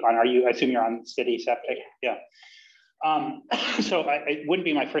take on. I assume you're on city septic? Yeah. So it wouldn't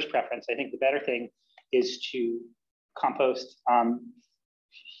be my first preference. I think the better thing is to compost,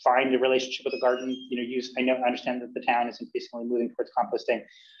 find a relationship with the garden, I understand that the town is increasingly moving towards composting.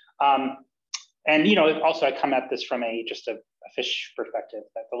 And also I come at this from just a fish perspective,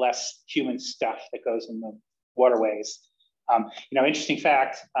 that the less human stuff that goes in the waterways. Interesting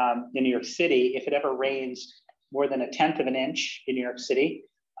fact, in New York City, if it ever rains more than 1/10 of an inch in New York City,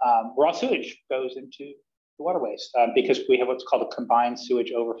 raw sewage goes into the waterways because we have what's called a combined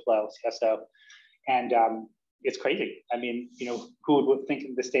sewage overflow, CSO. And it's crazy. I mean, who would think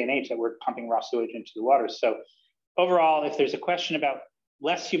in this day and age that we're pumping raw sewage into the water? So overall, if there's a question about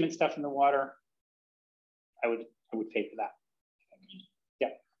less human stuff in the water, I would pay for that.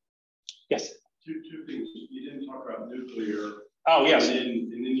 Yeah. Yes. Two things. You didn't talk about nuclear. Oh yes. And then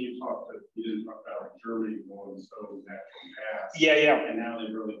you didn't talk about Germany going so natural gas. Yeah, yeah. And now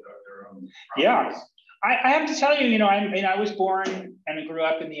they really got their own problems. Yeah. I have to tell you, I was born and I grew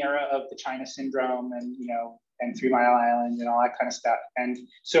up in the era of the China syndrome and and 3 Mile Island and all that kind of stuff. And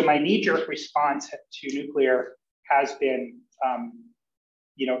so my knee-jerk response to nuclear has been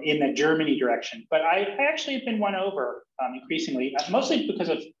in the Germany direction. But I actually have been won over increasingly, mostly because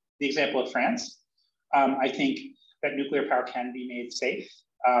of the example of France. I think that nuclear power can be made safe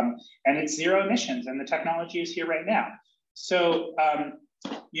and it's zero emissions and the technology is here right now. So,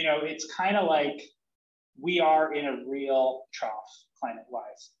 it's kind of like we are in a real trough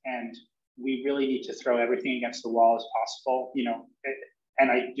climate-wise and we really need to throw everything against the wall as possible,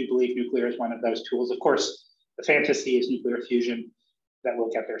 and I do believe nuclear is one of those tools. Of course, the fantasy is nuclear fusion, that we'll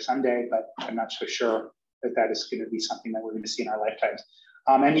get there someday, but I'm not so sure that is going to be something that we're going to see in our lifetimes.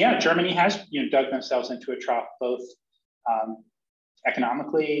 And yeah, Germany has dug themselves into a trough, both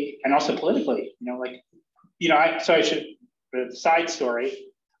economically and also politically. So I should, the side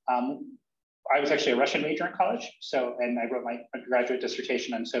story, I was actually a Russian major in college. And I wrote my undergraduate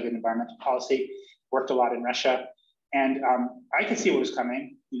dissertation on Soviet environmental policy, worked a lot in Russia. And I could see what was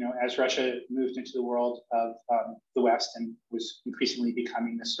coming, as Russia moved into the world of the West and was increasingly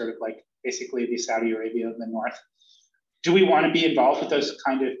becoming this sort of like basically the Saudi Arabia of the North. Do we want to be involved with those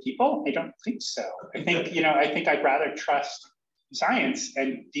kind of people? I don't think so. I think I'd rather trust science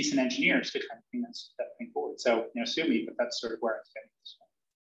and decent engineers to kind of bring that thing forward. So, sue me, but that's sort of where it's getting.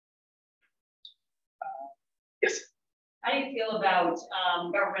 Yes. How do you feel about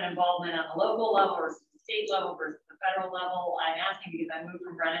government involvement on the local level versus the state level versus the federal level? I'm asking because I moved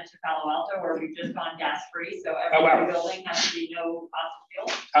from Greenwich to Palo Alto, where we've just gone gas-free, so every building has to be no fossil fuel.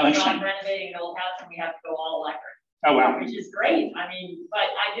 So I'm renovating an old house, and we have to go all electric. Oh wow! Which is great. I mean, but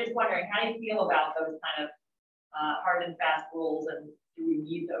I'm just wondering, how do you feel about those kind of hard and fast rules, and do we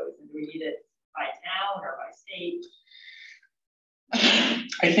need those? And do we need it by town or by state?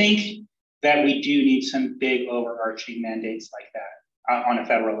 I think that we do need some big overarching mandates like that on a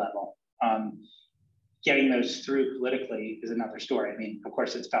federal level. Getting those through politically is another story. I mean, of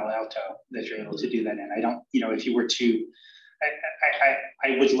course, it's Palo Alto that you're able to do that in. I don't, if you were to,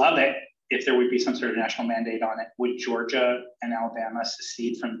 I would love it if there would be some sort of national mandate on it. Would Georgia and Alabama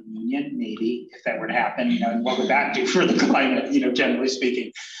secede from the union? Maybe, if that were to happen, and what would that do for the climate, generally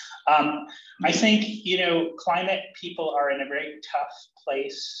speaking? I think, climate people are in a very tough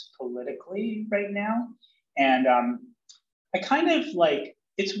place politically right now. And I kind of like,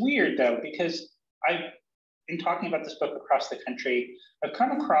 it's weird though, because in talking about this book across the country, I've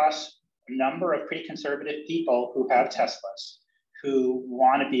come across a number of pretty conservative people who have Teslas, who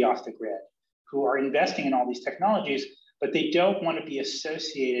want to be off the grid, who are investing in all these technologies, but they don't want to be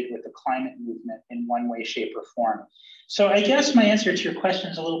associated with the climate movement in one way, shape, or form. So I guess my answer to your question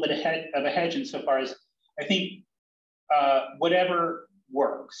is a little bit ahead of a hedge insofar as I think whatever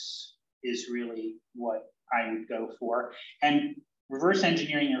works is really what I would go for. And reverse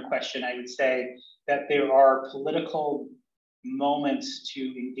engineering your question, I would say that there are political moments to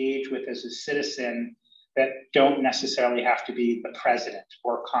engage with as a citizen that don't necessarily have to be the president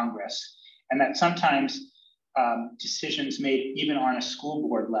or Congress. And that sometimes decisions made even on a school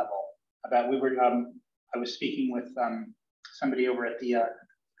board level about, I was speaking with somebody over at the,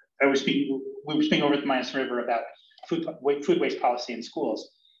 we were speaking over at the Minas River about food waste policy in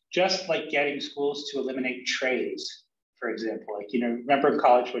schools. Just like getting schools to eliminate trays, for example. Like, remember in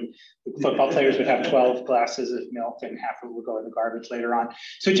college when the football players would have 12 glasses of milk and half of it would go in the garbage later on.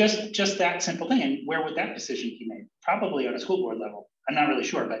 So just that simple thing. And where would that decision be made? Probably on a school board level. I'm not really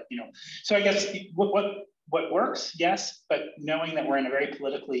sure, but so I guess what works, yes, but knowing that we're in a very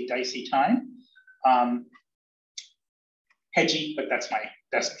politically dicey time, hedgy, but that's my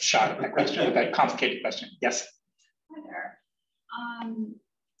best shot at that question, at that complicated question. Yes. Hi there.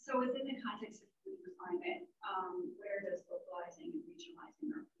 So within the context of food and climate, where does localizing and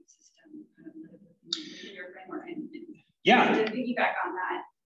regionalizing our food system kind of live within your framework? And yeah. To piggyback on that,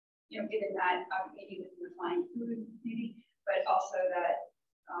 given that maybe within the flying food, maybe, but also that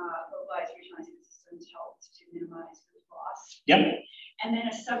localized regionalizing systems helps to minimize food loss. Yep. And then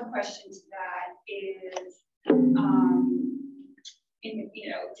a sub question to that is,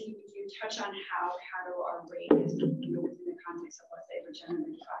 do you touch on how cattle are raised within the context of, let's say,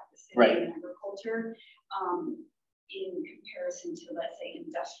 regenerative practices in agriculture, in comparison to, let's say,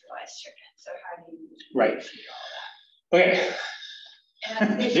 industrialized chicken? So how do you see all that? Okay.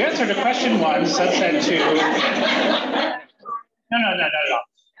 The answer to question one, subset two. No, not at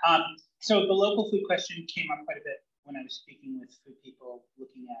all. So the local food question came up quite a bit when I was speaking with food people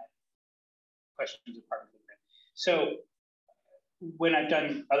looking at questions of carbon footprint. So when I've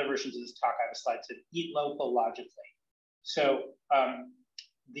done other versions of this talk, I have a slide that said eat local logically. So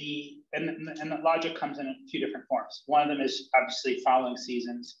the logic comes in a few different forms. One of them is obviously following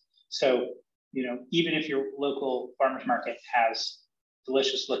seasons. So even if your local farmer's market has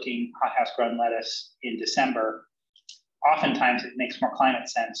delicious looking hothouse grown lettuce in December, oftentimes it makes more climate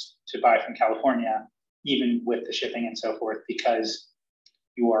sense to buy from California, even with the shipping and so forth, because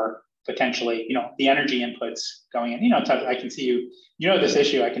you are potentially, the energy inputs going in, I can see you, this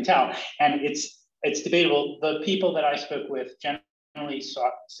issue, I can tell. And it's debatable. The people that I spoke with generally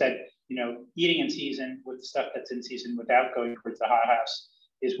said, eating in season with stuff that's in season without going towards the hothouse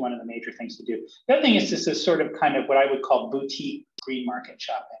is one of the major things to do. The other thing is just this sort of kind of what I would call boutique green market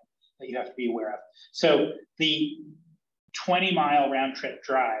shopping that you have to be aware of. So the 20-mile round trip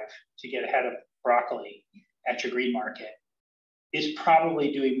drive to get a head of broccoli at your green market is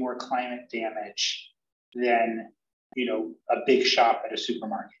probably doing more climate damage than a big shop at a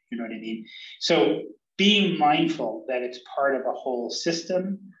supermarket. You know what I mean? So being mindful that it's part of a whole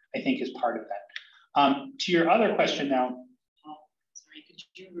system, I think, is part of that. To your other question now. Sorry, could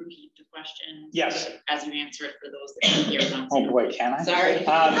you repeat the question? Yes. As you answer it for those that can hear. Oh boy, can I? Sorry.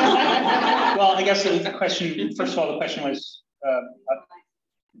 Well, I guess the question. First of all, the question was.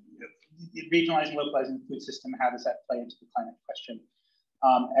 Regionalizing, localizing the food system, how does that play into the climate question?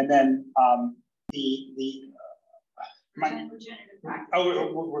 And then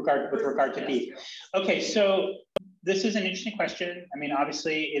with regard to beef. Okay, so this is an interesting question. I mean,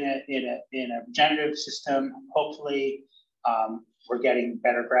 obviously, in a regenerative system, hopefully, we're getting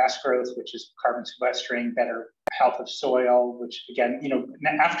better grass growth, which is carbon sequestering, better health of soil, which again,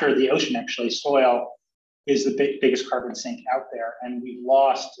 after the ocean, actually, soil is the biggest carbon sink out there. And we've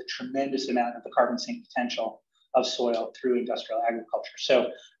lost a tremendous amount of the carbon sink potential of soil through industrial agriculture. So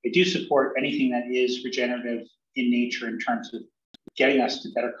I do support anything that is regenerative in nature in terms of getting us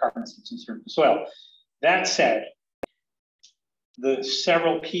to better carbon sinks in certain soil. That said, the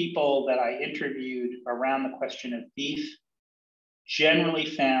several people that I interviewed around the question of beef generally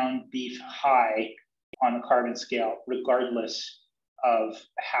found beef high on the carbon scale, regardless of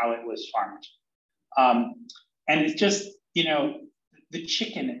how it was farmed. And it's just, the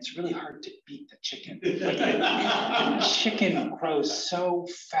chicken, it's really hard to beat the chicken. Like the chicken grows so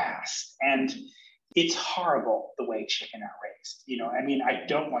fast and it's horrible the way chicken are raised. I mean, I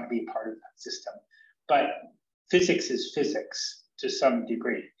don't want to be a part of that system, but physics is physics to some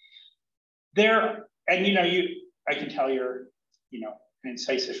degree. And I can tell you're, an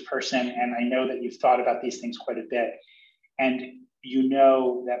incisive person, and I know that you've thought about these things quite a bit. And you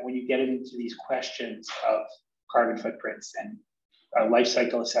know that when you get into these questions of carbon footprints and life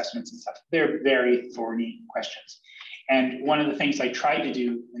cycle assessments and stuff, they're very thorny questions. And one of the things I tried to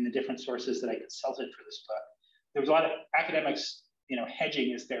do in the different sources that I consulted for this book, there was a lot of academics,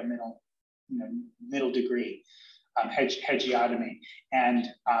 hedging is their middle degree, hedgeotomy. And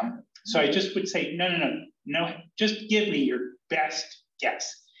so I just would say, no, just give me your best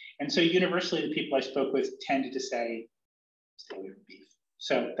guess. And so universally, the people I spoke with tended to say, stay away from beef.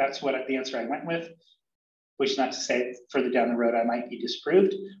 So that's the answer I went with, which is not to say further down the road I might be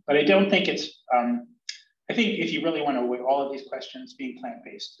disproved, but I don't think it's, I think if you really want to avoid all of these questions, being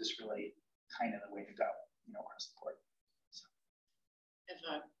plant-based is really kind of the way to go, across the board. So.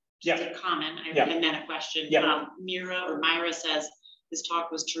 Just a comment, and then a question. Myra says, this talk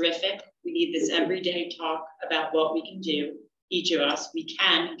was terrific. We need this everyday talk about what we can do. Each of us, we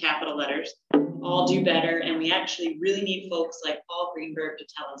can, capital letters, all do better. And we actually really need folks like Paul Greenberg to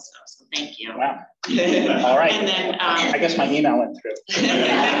tell us so. So thank you. Wow. All right. And then I guess my email went through.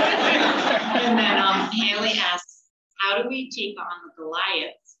 And then Haley asks, how do we take on the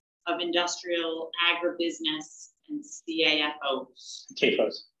Goliaths of industrial agribusiness and CAFOs?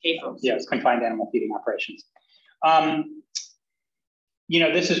 CAFOs. Yes, confined animal feeding operations.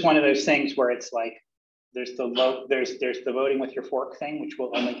 This is one of those things where it's like, there's the voting with your fork thing, which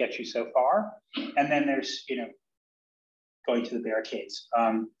will only get you so far. And then there's, going to the barricades.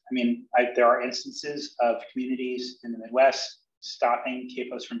 There are instances of communities in the Midwest stopping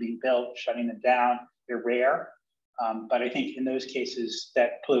CAFOs from being built, shutting them down. They're rare, but I think in those cases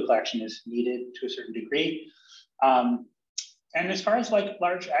that political action is needed to a certain degree. And as far as like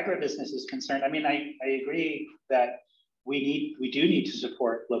large agribusiness is concerned, I agree that we do need to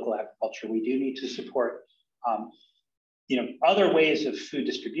support local agriculture. We do need to support, other ways of food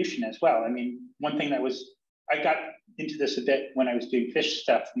distribution as well. One thing I got into this a bit when I was doing fish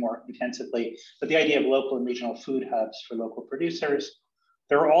stuff more intensively, but the idea of local and regional food hubs for local producers,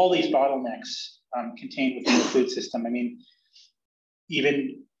 there are all these bottlenecks contained within the food system.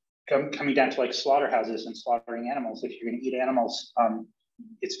 Even coming down to like slaughterhouses and slaughtering animals, if you're going to eat animals,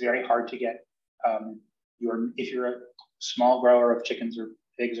 it's very hard to get, if you're a small grower of chickens or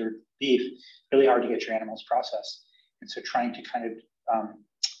pigs or beef, really hard to get your animals processed. And so trying to kind of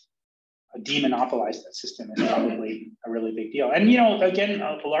demonopolize that system is probably a really big deal. And, again,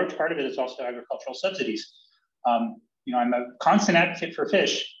 a large part of it is also agricultural subsidies. I'm a constant advocate for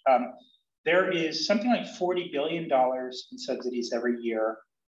fish. There is something like $40 billion in subsidies every year,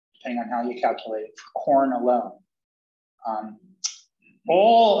 depending on how you calculate it, for corn alone.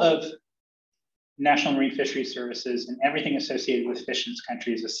 All of National Marine Fisheries Services and everything associated with fish in this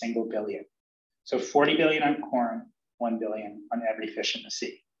country is a single billion. So 40 billion on corn, 1 billion on every fish in the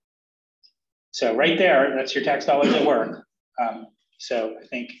sea. So right there, that's your tax dollars at work. So I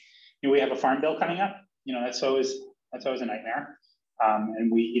think we have a farm bill coming up. That's always a nightmare.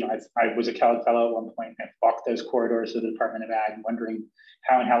 And I was a Kellogg fellow at one point and walked those corridors of the Department of Ag, wondering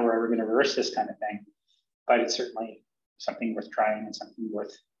how and how we're ever going to reverse this kind of thing. But it's certainly something worth trying and something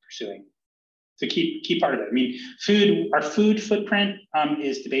worth pursuing. It's a key part of it. Our food footprint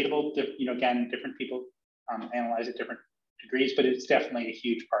is debatable. Again, different people analyze at different degrees, but it's definitely a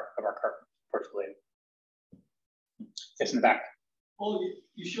huge part of our carbon portfolio. Yes, in the back. Well,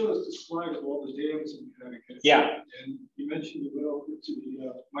 you showed us the slide of all the dams in Connecticut. Yeah. And you mentioned the well to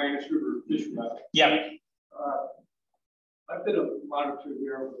the Minas River fish ladder. Yeah. I've been a monitor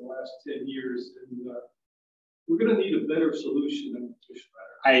there over the last 10 years, and we're going to need a better solution than the fish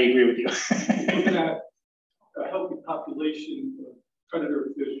ladder. I agree with you. Looking at a healthy population of predator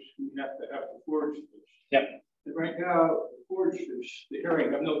fish, we have to have the forage fish. Yep. And right now, the forage fish, the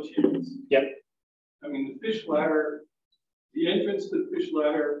herring, have no chance. Yep. The fish ladder, the entrance to the fish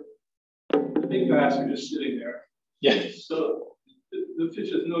ladder, the big bass are just sitting there. Yeah. So the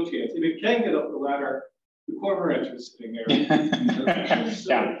fish has no chance. If it can get up the ladder, the cormorants are sitting there.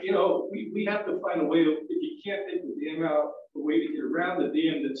 So, we have to find a way to, if you can't take the dam out, a way to get around the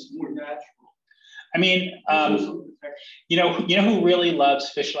dam that's more natural. Who really loves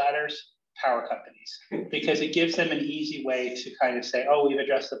fish ladders? Power companies, because it gives them an easy way to kind of say, oh, we've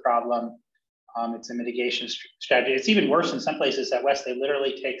addressed the problem. It's a mitigation strategy. It's even worse in some places out west. They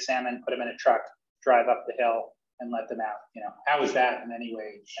literally take salmon, put them in a truck, drive up the hill, and let them out. How is that in any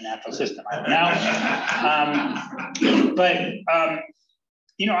way a natural system? I don't know.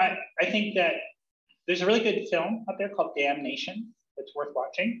 I think that there's a really good film out there called Dam Nation that's worth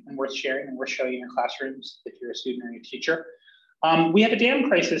watching and worth sharing and worth showing in your classrooms if you're a student or a teacher. We have a dam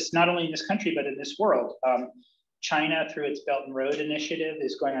crisis, not only in this country, but in this world. China, through its Belt and Road Initiative,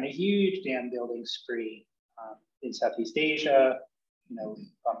 is going on a huge dam building spree in Southeast Asia,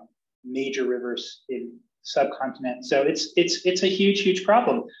 major rivers in subcontinent. So it's a huge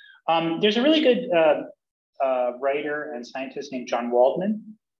problem. There's a really good writer and scientist named John Waldman,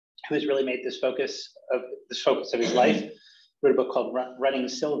 who has really made this focus of his life. Wrote a book called Running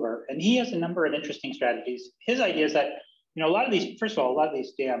Silver, and he has a number of interesting strategies. His idea is that a lot of these, first of all, a lot of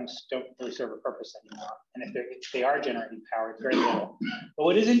these dams don't really serve a purpose anymore, and if they are generating power, it's very little. But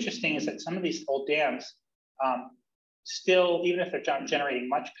what is interesting is that some of these old dams still, even if they're generating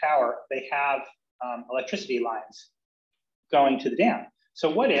much power, they have electricity lines going to the dam.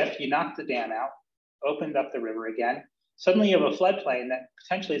 So what if you knocked the dam out, opened up the river again, suddenly you have a floodplain that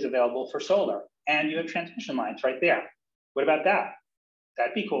potentially is available for solar, and you have transmission lines right there. What about that?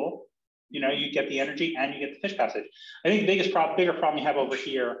 That'd be cool. You get the energy and you get the fish passage. I think the bigger problem you have over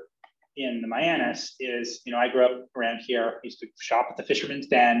here in the Mayanas is, I grew up around here, used to shop at the Fisherman's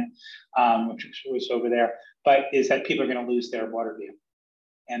Den, which was over there, but is that people are going to lose their water view,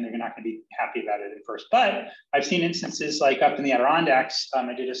 and they're not going to be happy about it at first. But I've seen instances like up in the Adirondacks.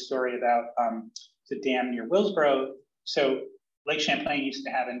 I did a story about the dam near Willsboro. So Lake Champlain used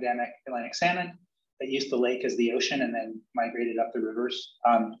to have endemic Atlantic salmon that used the lake as the ocean and then migrated up the rivers.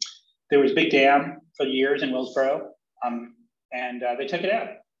 There was a big dam for years in Willsboro, and they took it out.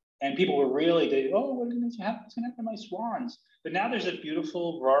 And people were really, what's going to happen to my swans? But now there's a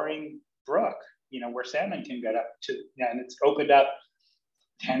beautiful roaring brook, where salmon can get up to, and it's opened up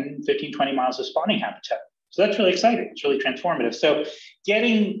 10, 15, 20 miles of spawning habitat. So that's really exciting. It's really transformative. So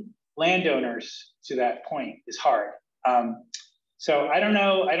getting landowners to that point is hard. So I don't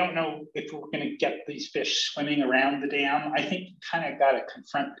know if we're going to get these fish swimming around the dam. I think you kind of got to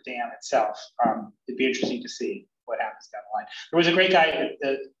confront the dam itself. It'd be interesting to see what happens down the line. There was a great guy at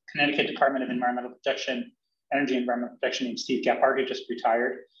the Connecticut Department of Environmental Protection, Energy and Environmental Protection, named Steve Gephardt, who just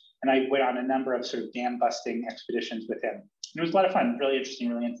retired. And I went on a number of sort of dam busting expeditions with him. And it was a lot of fun, really interesting,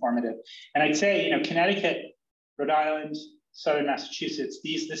 really informative. And I'd say, Connecticut, Rhode Island, Southern Massachusetts,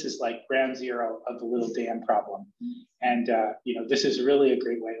 this is like ground zero of the little dam problem. And, this is really a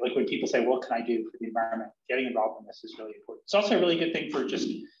great way. Like when people say, what can I do for the environment? Getting involved in this is really important. It's also a really good thing for just,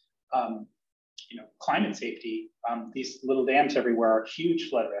 climate safety. These little dams everywhere are huge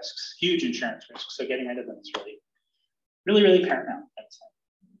flood risks, huge insurance risks. So getting rid of them is really paramount, I'd say.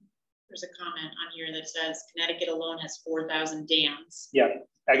 There's a comment on here that says Connecticut alone has 4,000 dams. Yeah,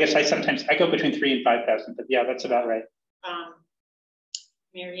 I guess I go between 3,000 and 5,000, but yeah, that's about right.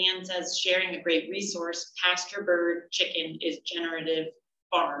 Marianne says sharing a great resource. Pasture bird chicken is generative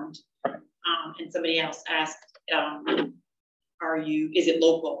farmed. Okay. And somebody else asked, is it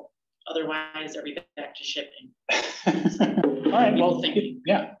local? Otherwise, are we back to shipping? All right. Well, good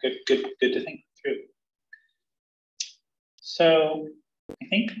to think through. So I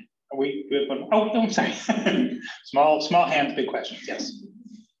think we have one. Oh, no, I'm sorry. small hands, big questions. Yes.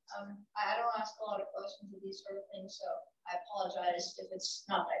 I don't ask a lot of questions of these sort of things, so I apologize if it's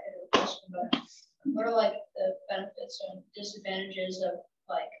not that good of a question. But what are like the benefits and disadvantages of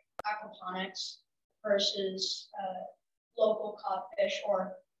like aquaponics versus local caught fish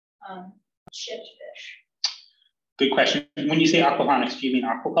or shipped fish? Good question. When you say aquaponics, do you mean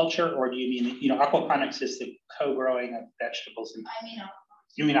aquaculture, or do you mean, aquaponics is the co-growing of vegetables? I mean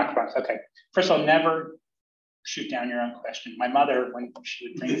aquaponics. You mean aquaponics? Okay. First of all, never shoot down your own question. My mother, when she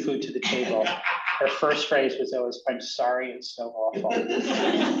would bring food to the table, her first phrase was always, "I'm sorry, it's so awful."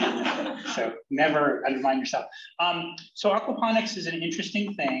 So never undermine yourself. So aquaponics is an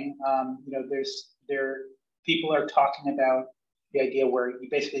interesting thing. People are talking about the idea where you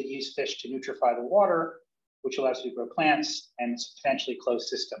basically use fish to nutrify the water, which allows you to grow plants, and it's a potentially closed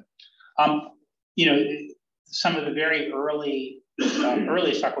system. Some of the very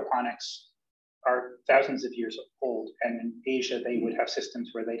earliest aquaponics are thousands of years old, and in Asia they would have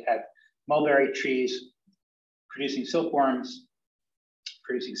systems where they'd had mulberry trees producing silkworms,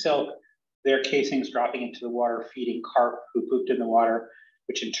 producing silk, their casings dropping into the water, feeding carp who pooped in the water,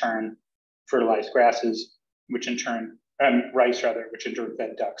 which in turn fertilized grasses, which in turn rice rather, which in turn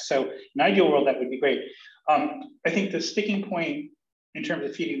fed ducks. So in an ideal world, that would be great. I think the sticking point in terms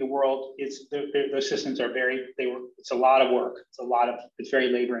of feeding the world is those systems are it's a lot of work. It's very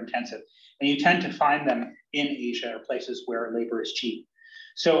labor intensive. And you tend to find them in Asia or places where labor is cheap.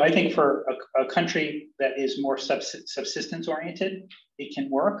 So I think for a country that is more subsistence oriented, it can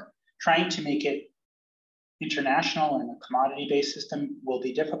work. Trying to make it international and a commodity-based system will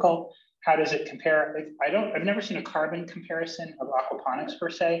be difficult. How does it compare? I've never seen a carbon comparison of aquaponics per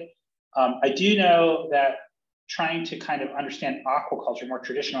se. I do know that trying to kind of understand aquaculture, more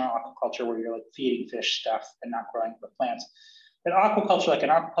traditional aquaculture, where you're like feeding fish stuff and not growing the plants. But aquaculture, like an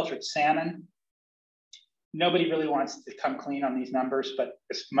aquacultured salmon, nobody really wants to come clean on these numbers, but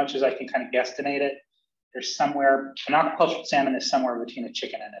as much as I can kind of guesstimate it, there's somewhere, an aquacultured salmon is somewhere between a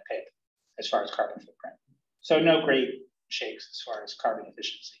chicken and a pig as far as carbon footprint. So no great shakes as far as carbon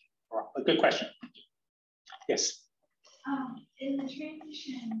efficiency. A good question. Yes. In the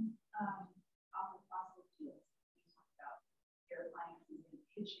transition off of fossil fuels, you talked about purifying and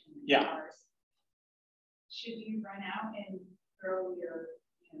kitchen cars. Should you run out and throw your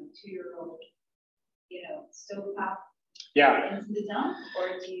 2-year-old stovetop into the dump,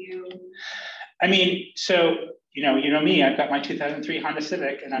 or do you? I mean, so you know me. I've got my 2003 Honda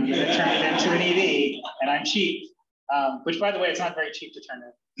Civic, and I'm going to turn it into an EV, and I'm cheap. Which, by the way, it's not very cheap to turn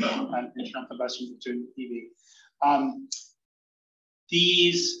an internal combustion into an EV.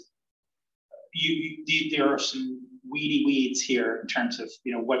 There are some weedy weeds here in terms of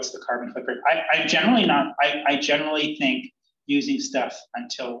what's the carbon footprint. I generally think using stuff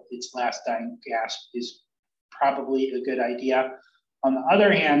until its last dying gasp is probably a good idea. On the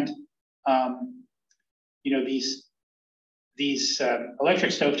other hand, these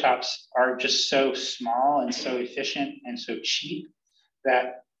electric stovetops are just so small and so efficient and so cheap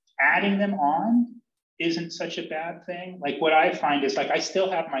that adding them on isn't such a bad thing. Like what I find is, like, I still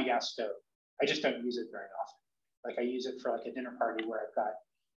have my gas stove. I just don't use it very often. Like I use it for like a dinner party where I've got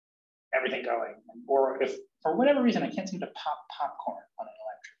everything going, or if for whatever reason I can't seem to pop popcorn on an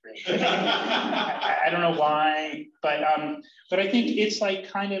electric rig. I don't know why, but I think it's like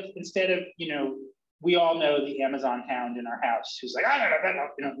kind of, instead of we all know the Amazon hound in our house who's like,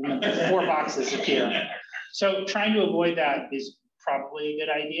 4 boxes appear. So trying to avoid that is probably a good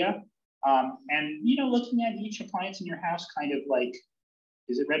idea. And looking at each appliance in your house, kind of like,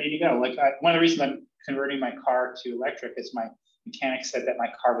 is it ready to go? Like one of the reasons I'm converting my car to electric is my mechanic said that my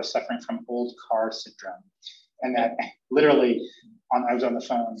car was suffering from old car syndrome, and that literally I was on the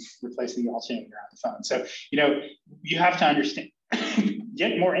phone replacing the alternator on the phone. So you have to understand,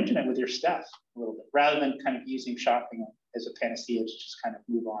 get more intimate with your stuff a little bit, rather than kind of using shopping as a panacea to just kind of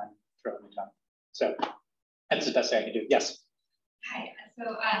move on, throw it in the dump. So that's the best thing I can do. Yes. Hi. So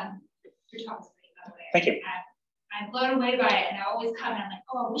your talk was great, by the way. Thank you. I'm blown away by it, and I always come and I'm like,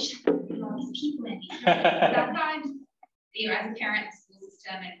 oh, I wish I could get all these people in here. Sometimes, as a parent, the school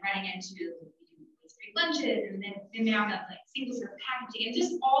system and running into waste-free lunches, and then now I'm like single-serve packaging, and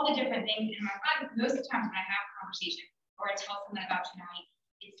just all the different things in my mind. Most of the times when I have a conversation or I tell someone about tonight,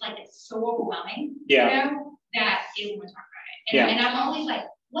 it's like it's so overwhelming, that they don't want to talk about it. And I'm always like,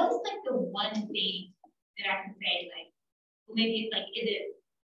 what is like the one thing that I can say, like, well, maybe it's like, is it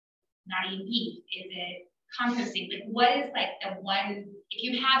not eating beef? Is it composting? Like, what is like the one, if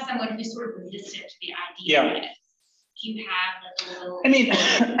you have someone who's sort of resistant to the idea of it, do you have like a little? I mean,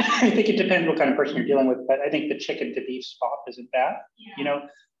 I think it depends what kind of person you're dealing with, but I think the chicken to beef swap isn't bad.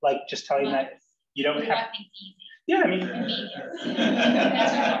 Like just telling that you don't have. Yeah, I mean,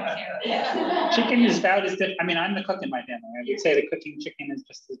 chicken is about as good. I mean, I'm the cook in my family. I would say that cooking chicken is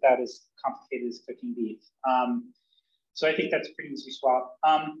just about as complicated as cooking beef. So I think that's a pretty easy swap.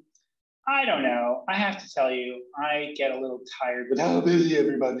 I don't know. I have to tell you, I get a little tired with how busy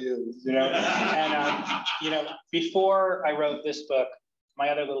everybody is, And, before I wrote this book, my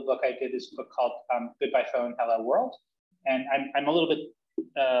other little book, I did this book called Goodbye Phone, Hello World. And I'm a little bit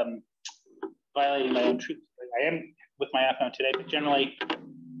violating my own truth. I am with my iPhone today, but generally,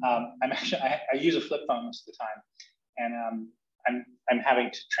 I use a flip phone most of the time. And I'm having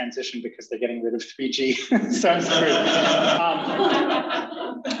to transition because they're getting rid of 3G. So I'm screwed.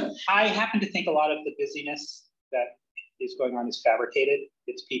 I happen to think a lot of the busyness that is going on is fabricated.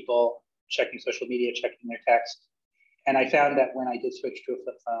 It's people checking social media, checking their text. And I found that when I did switch to a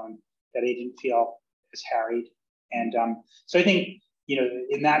flip phone, that I didn't feel as harried. And so I think,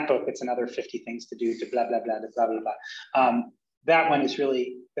 in that book, it's another 50 things to do to blah, blah, blah, blah, blah, blah. That one is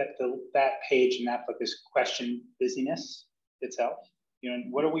really, that page in that book is question busyness itself.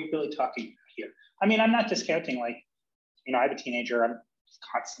 What are we really talking about here? I mean, I'm not discounting, like, I have a teenager, I'm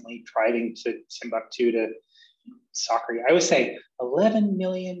constantly driving to Timbuktu to soccer. I always say 11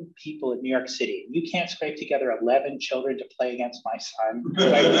 million people in New York City. You can't scrape together 11 children to play against my son.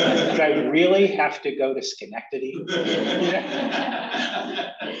 Did I really have to go to Schenectady?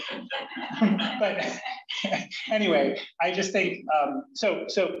 But anyway, I just think, so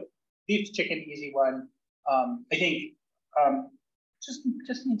beef, chicken, easy one. I think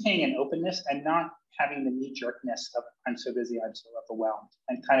just maintaining an openness and not having the knee-jerkness of I'm so busy, I'm so overwhelmed,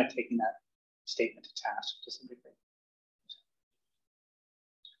 and kind of taking that statement to task to some degree.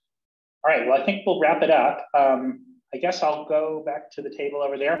 All right, well, I think we'll wrap it up. I guess I'll go back to the table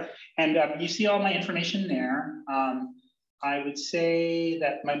over there. And you see all my information there. I would say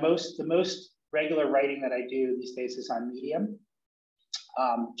that the most regular writing that I do these days is on Medium,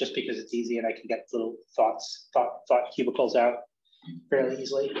 just because it's easy and I can get little thought cubicles out fairly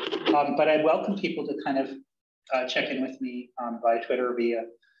easily. But I welcome people to kind of check in with me via Twitter or via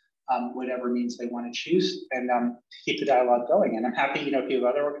whatever means they want to choose, and keep the dialogue going. And I'm happy, if you have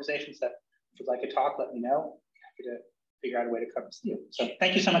other organizations that would like to talk, let me know. Happy to figure out a way to come see you. So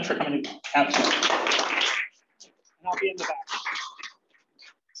thank you so much for coming out. And I'll be in the back.